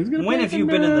 you guys are like, who's gonna when play have you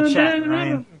been in the chat,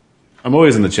 Ryan? I'm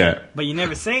always in the chat. But you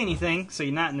never say anything, so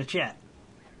you're not in the chat.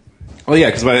 Oh yeah,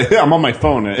 because I'm on my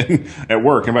phone at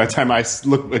work, and by the time I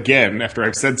look again after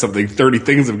I've said something, 30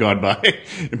 things have gone by,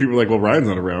 and people are like, "Well, Ryan's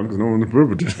not around because no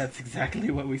one's." That's exactly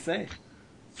what we say.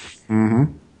 Mm-hmm.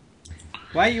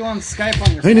 Why are you on Skype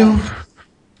on your phone? I know.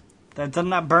 That doesn't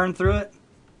that burn through it?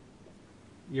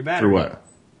 Your battery. For what?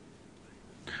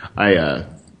 I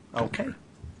Okay.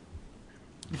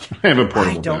 have a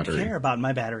portable I don't battery. care about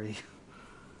my battery.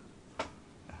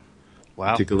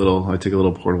 Wow. I take a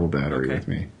little portable battery Okay. with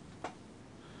me.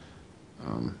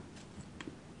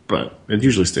 But it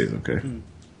usually stays okay.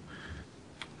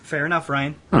 Fair enough,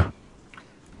 Ryan.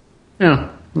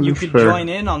 Yeah. You that's could fair. join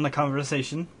in on the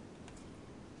conversation.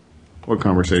 What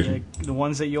conversation? The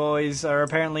ones that you always are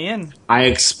apparently in. I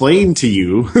explain to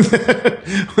you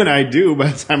when I do by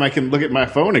the time I can look at my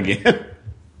phone again.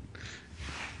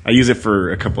 I use it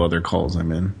for a couple other calls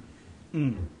I'm in.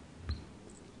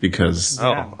 Because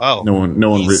Oh. no one,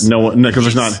 because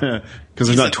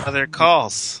there's not other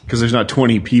calls. because there's not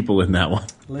 20 people in that one.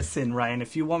 Listen, Ryan,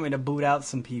 if you want me to boot out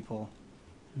some people,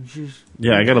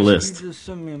 Yeah, I got a list. You just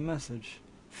send me a message.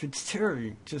 If it's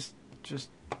Terry, just it's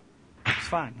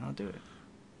fine. I'll do it.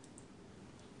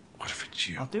 What if it's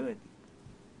you? I'll do it.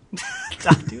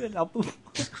 I'll do it. I'll boot.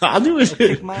 I'll do Kick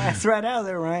it. my ass right out of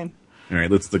there, Ryan. All right,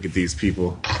 let's look at these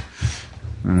people.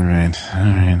 All right.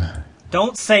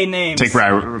 Don't say names. Take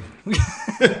Brian.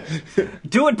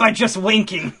 Do it by just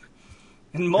winking.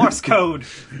 In Morse code.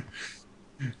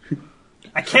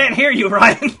 I can't hear you,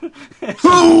 Ryan.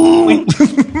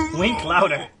 wink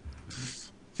louder.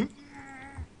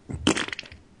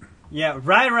 Yeah,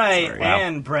 Rai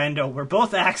and Brando were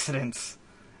both accidents.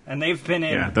 And they've been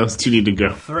in Yeah, those two need to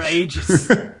go. for ages.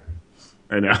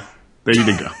 I know. They need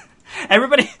to go.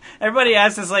 Everybody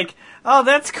asks us like, "Oh,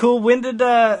 that's cool. When did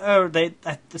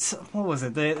what was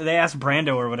it? They asked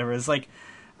Brando or whatever. It's like,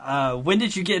 when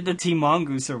did you get into Team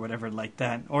Mongoose or whatever like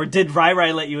that? Or did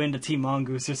Rai let you into Team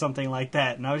Mongoose or something like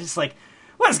that?" And I was just like,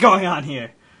 "What's going on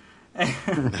here?" You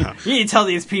need to tell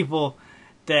these people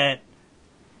that.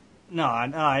 No,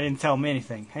 I didn't tell them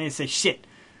anything. I didn't say shit.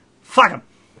 Fuck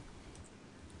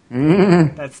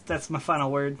him. That's my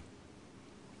final word.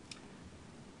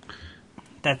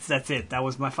 That's it. That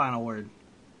was my final word.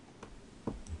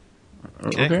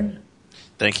 Okay.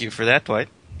 Thank you for that, Dwight.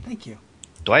 Thank you.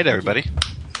 Dwight, everybody.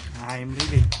 I'm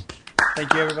leaving.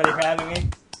 Thank you, everybody, for having me.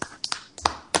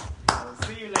 I'll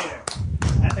see you later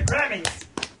at the Grammys.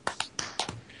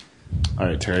 All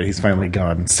right, Terry, he's finally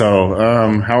gone. So,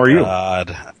 how are you?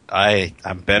 God,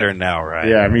 I'm better now, right?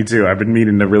 Yeah, me too. I've been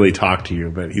meaning to really talk to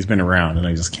you, but he's been around, and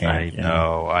I just can't. I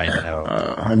know.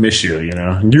 I miss you.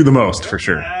 You the most for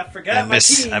sure. I forgot my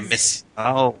keys. I miss.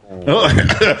 Oh.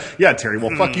 Yeah, Terry.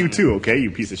 Well, fuck you too. Okay,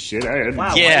 you piece of shit. Wow, Yeah. why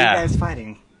are you guys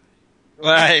fighting?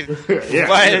 Why? Yeah.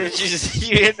 Why did you just?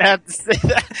 You didn't have to say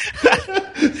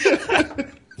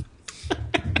that.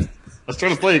 I was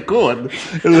trying to play it cool.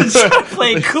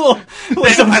 Play it cool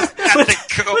with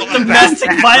domestic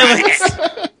violence.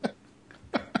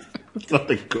 There's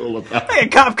nothing cool about it. Hey, a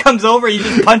cop comes over, you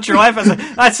just punch your wife. I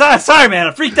was like, sorry, man,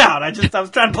 I freaked out. I was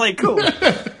trying to play it cool.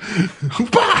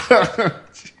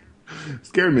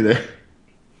 Scared me there.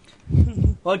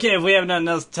 Well, okay, if we have nothing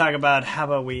else to talk about, how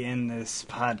about we end this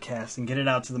podcast and get it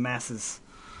out to the masses?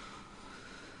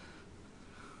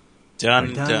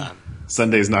 Done.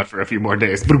 Sunday's not for a few more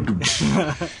days. All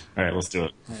right, let's do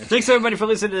it. Thanks, everybody, for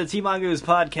listening to the T-Mongoose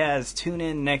podcast. Tune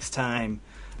in next time.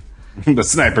 The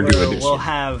Sniper Goo edition. We'll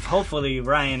have, hopefully,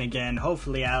 Ryan again,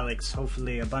 hopefully Alex,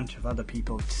 hopefully a bunch of other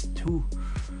people, too.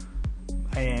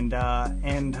 And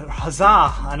huzzah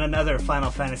on another Final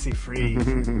Fantasy free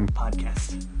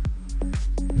podcast.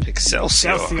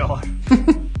 Excelsior. Excelsior. Right.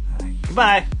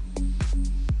 Goodbye.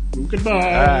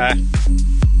 Goodbye. Bye.